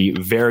think would be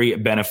very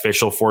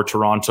beneficial for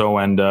Toronto.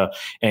 And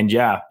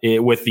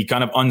with the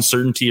kind of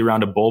uncertainty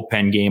around a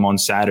bullpen game on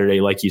Saturday,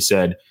 like you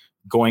said,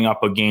 going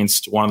up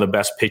against one of the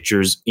best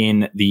pitchers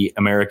in the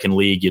American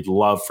League, you'd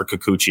love for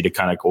Kikuchi to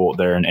kind of go out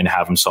there and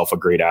have himself a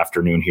great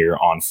afternoon here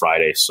on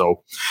Friday.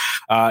 So,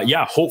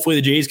 hopefully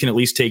the Jays can at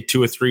least take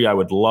 2 or 3. I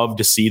would love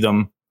to see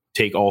them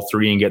take all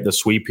 3 and get the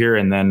sweep here,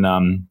 and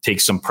then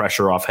take some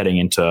pressure off heading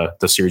into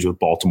the series with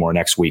Baltimore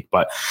next week.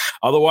 But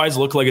otherwise,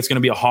 look like it's going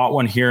to be a hot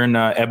one here in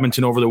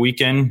Edmonton over the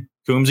weekend.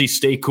 Coombsy,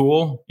 stay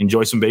cool.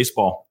 Enjoy some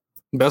baseball.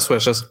 Best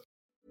wishes.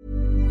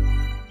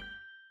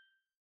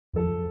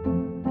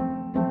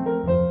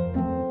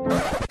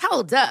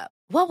 Hold up.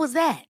 What was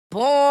that?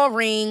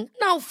 Boring.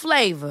 No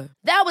flavor.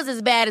 That was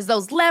as bad as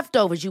those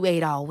leftovers you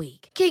ate all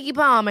week. Keke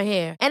Palmer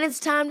here. And it's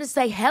time to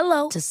say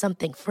hello to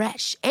something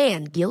fresh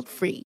and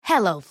guilt-free.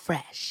 Hello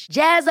Fresh.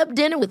 Jazz up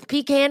dinner with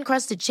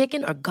pecan-crusted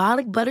chicken or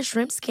garlic butter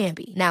shrimp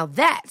scampi. Now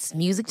that's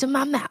music to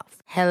my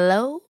mouth.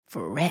 Hello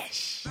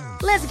Fresh.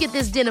 Let's get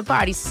this dinner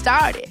party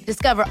started.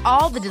 Discover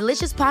all the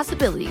delicious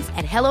possibilities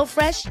at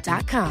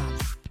HelloFresh.com.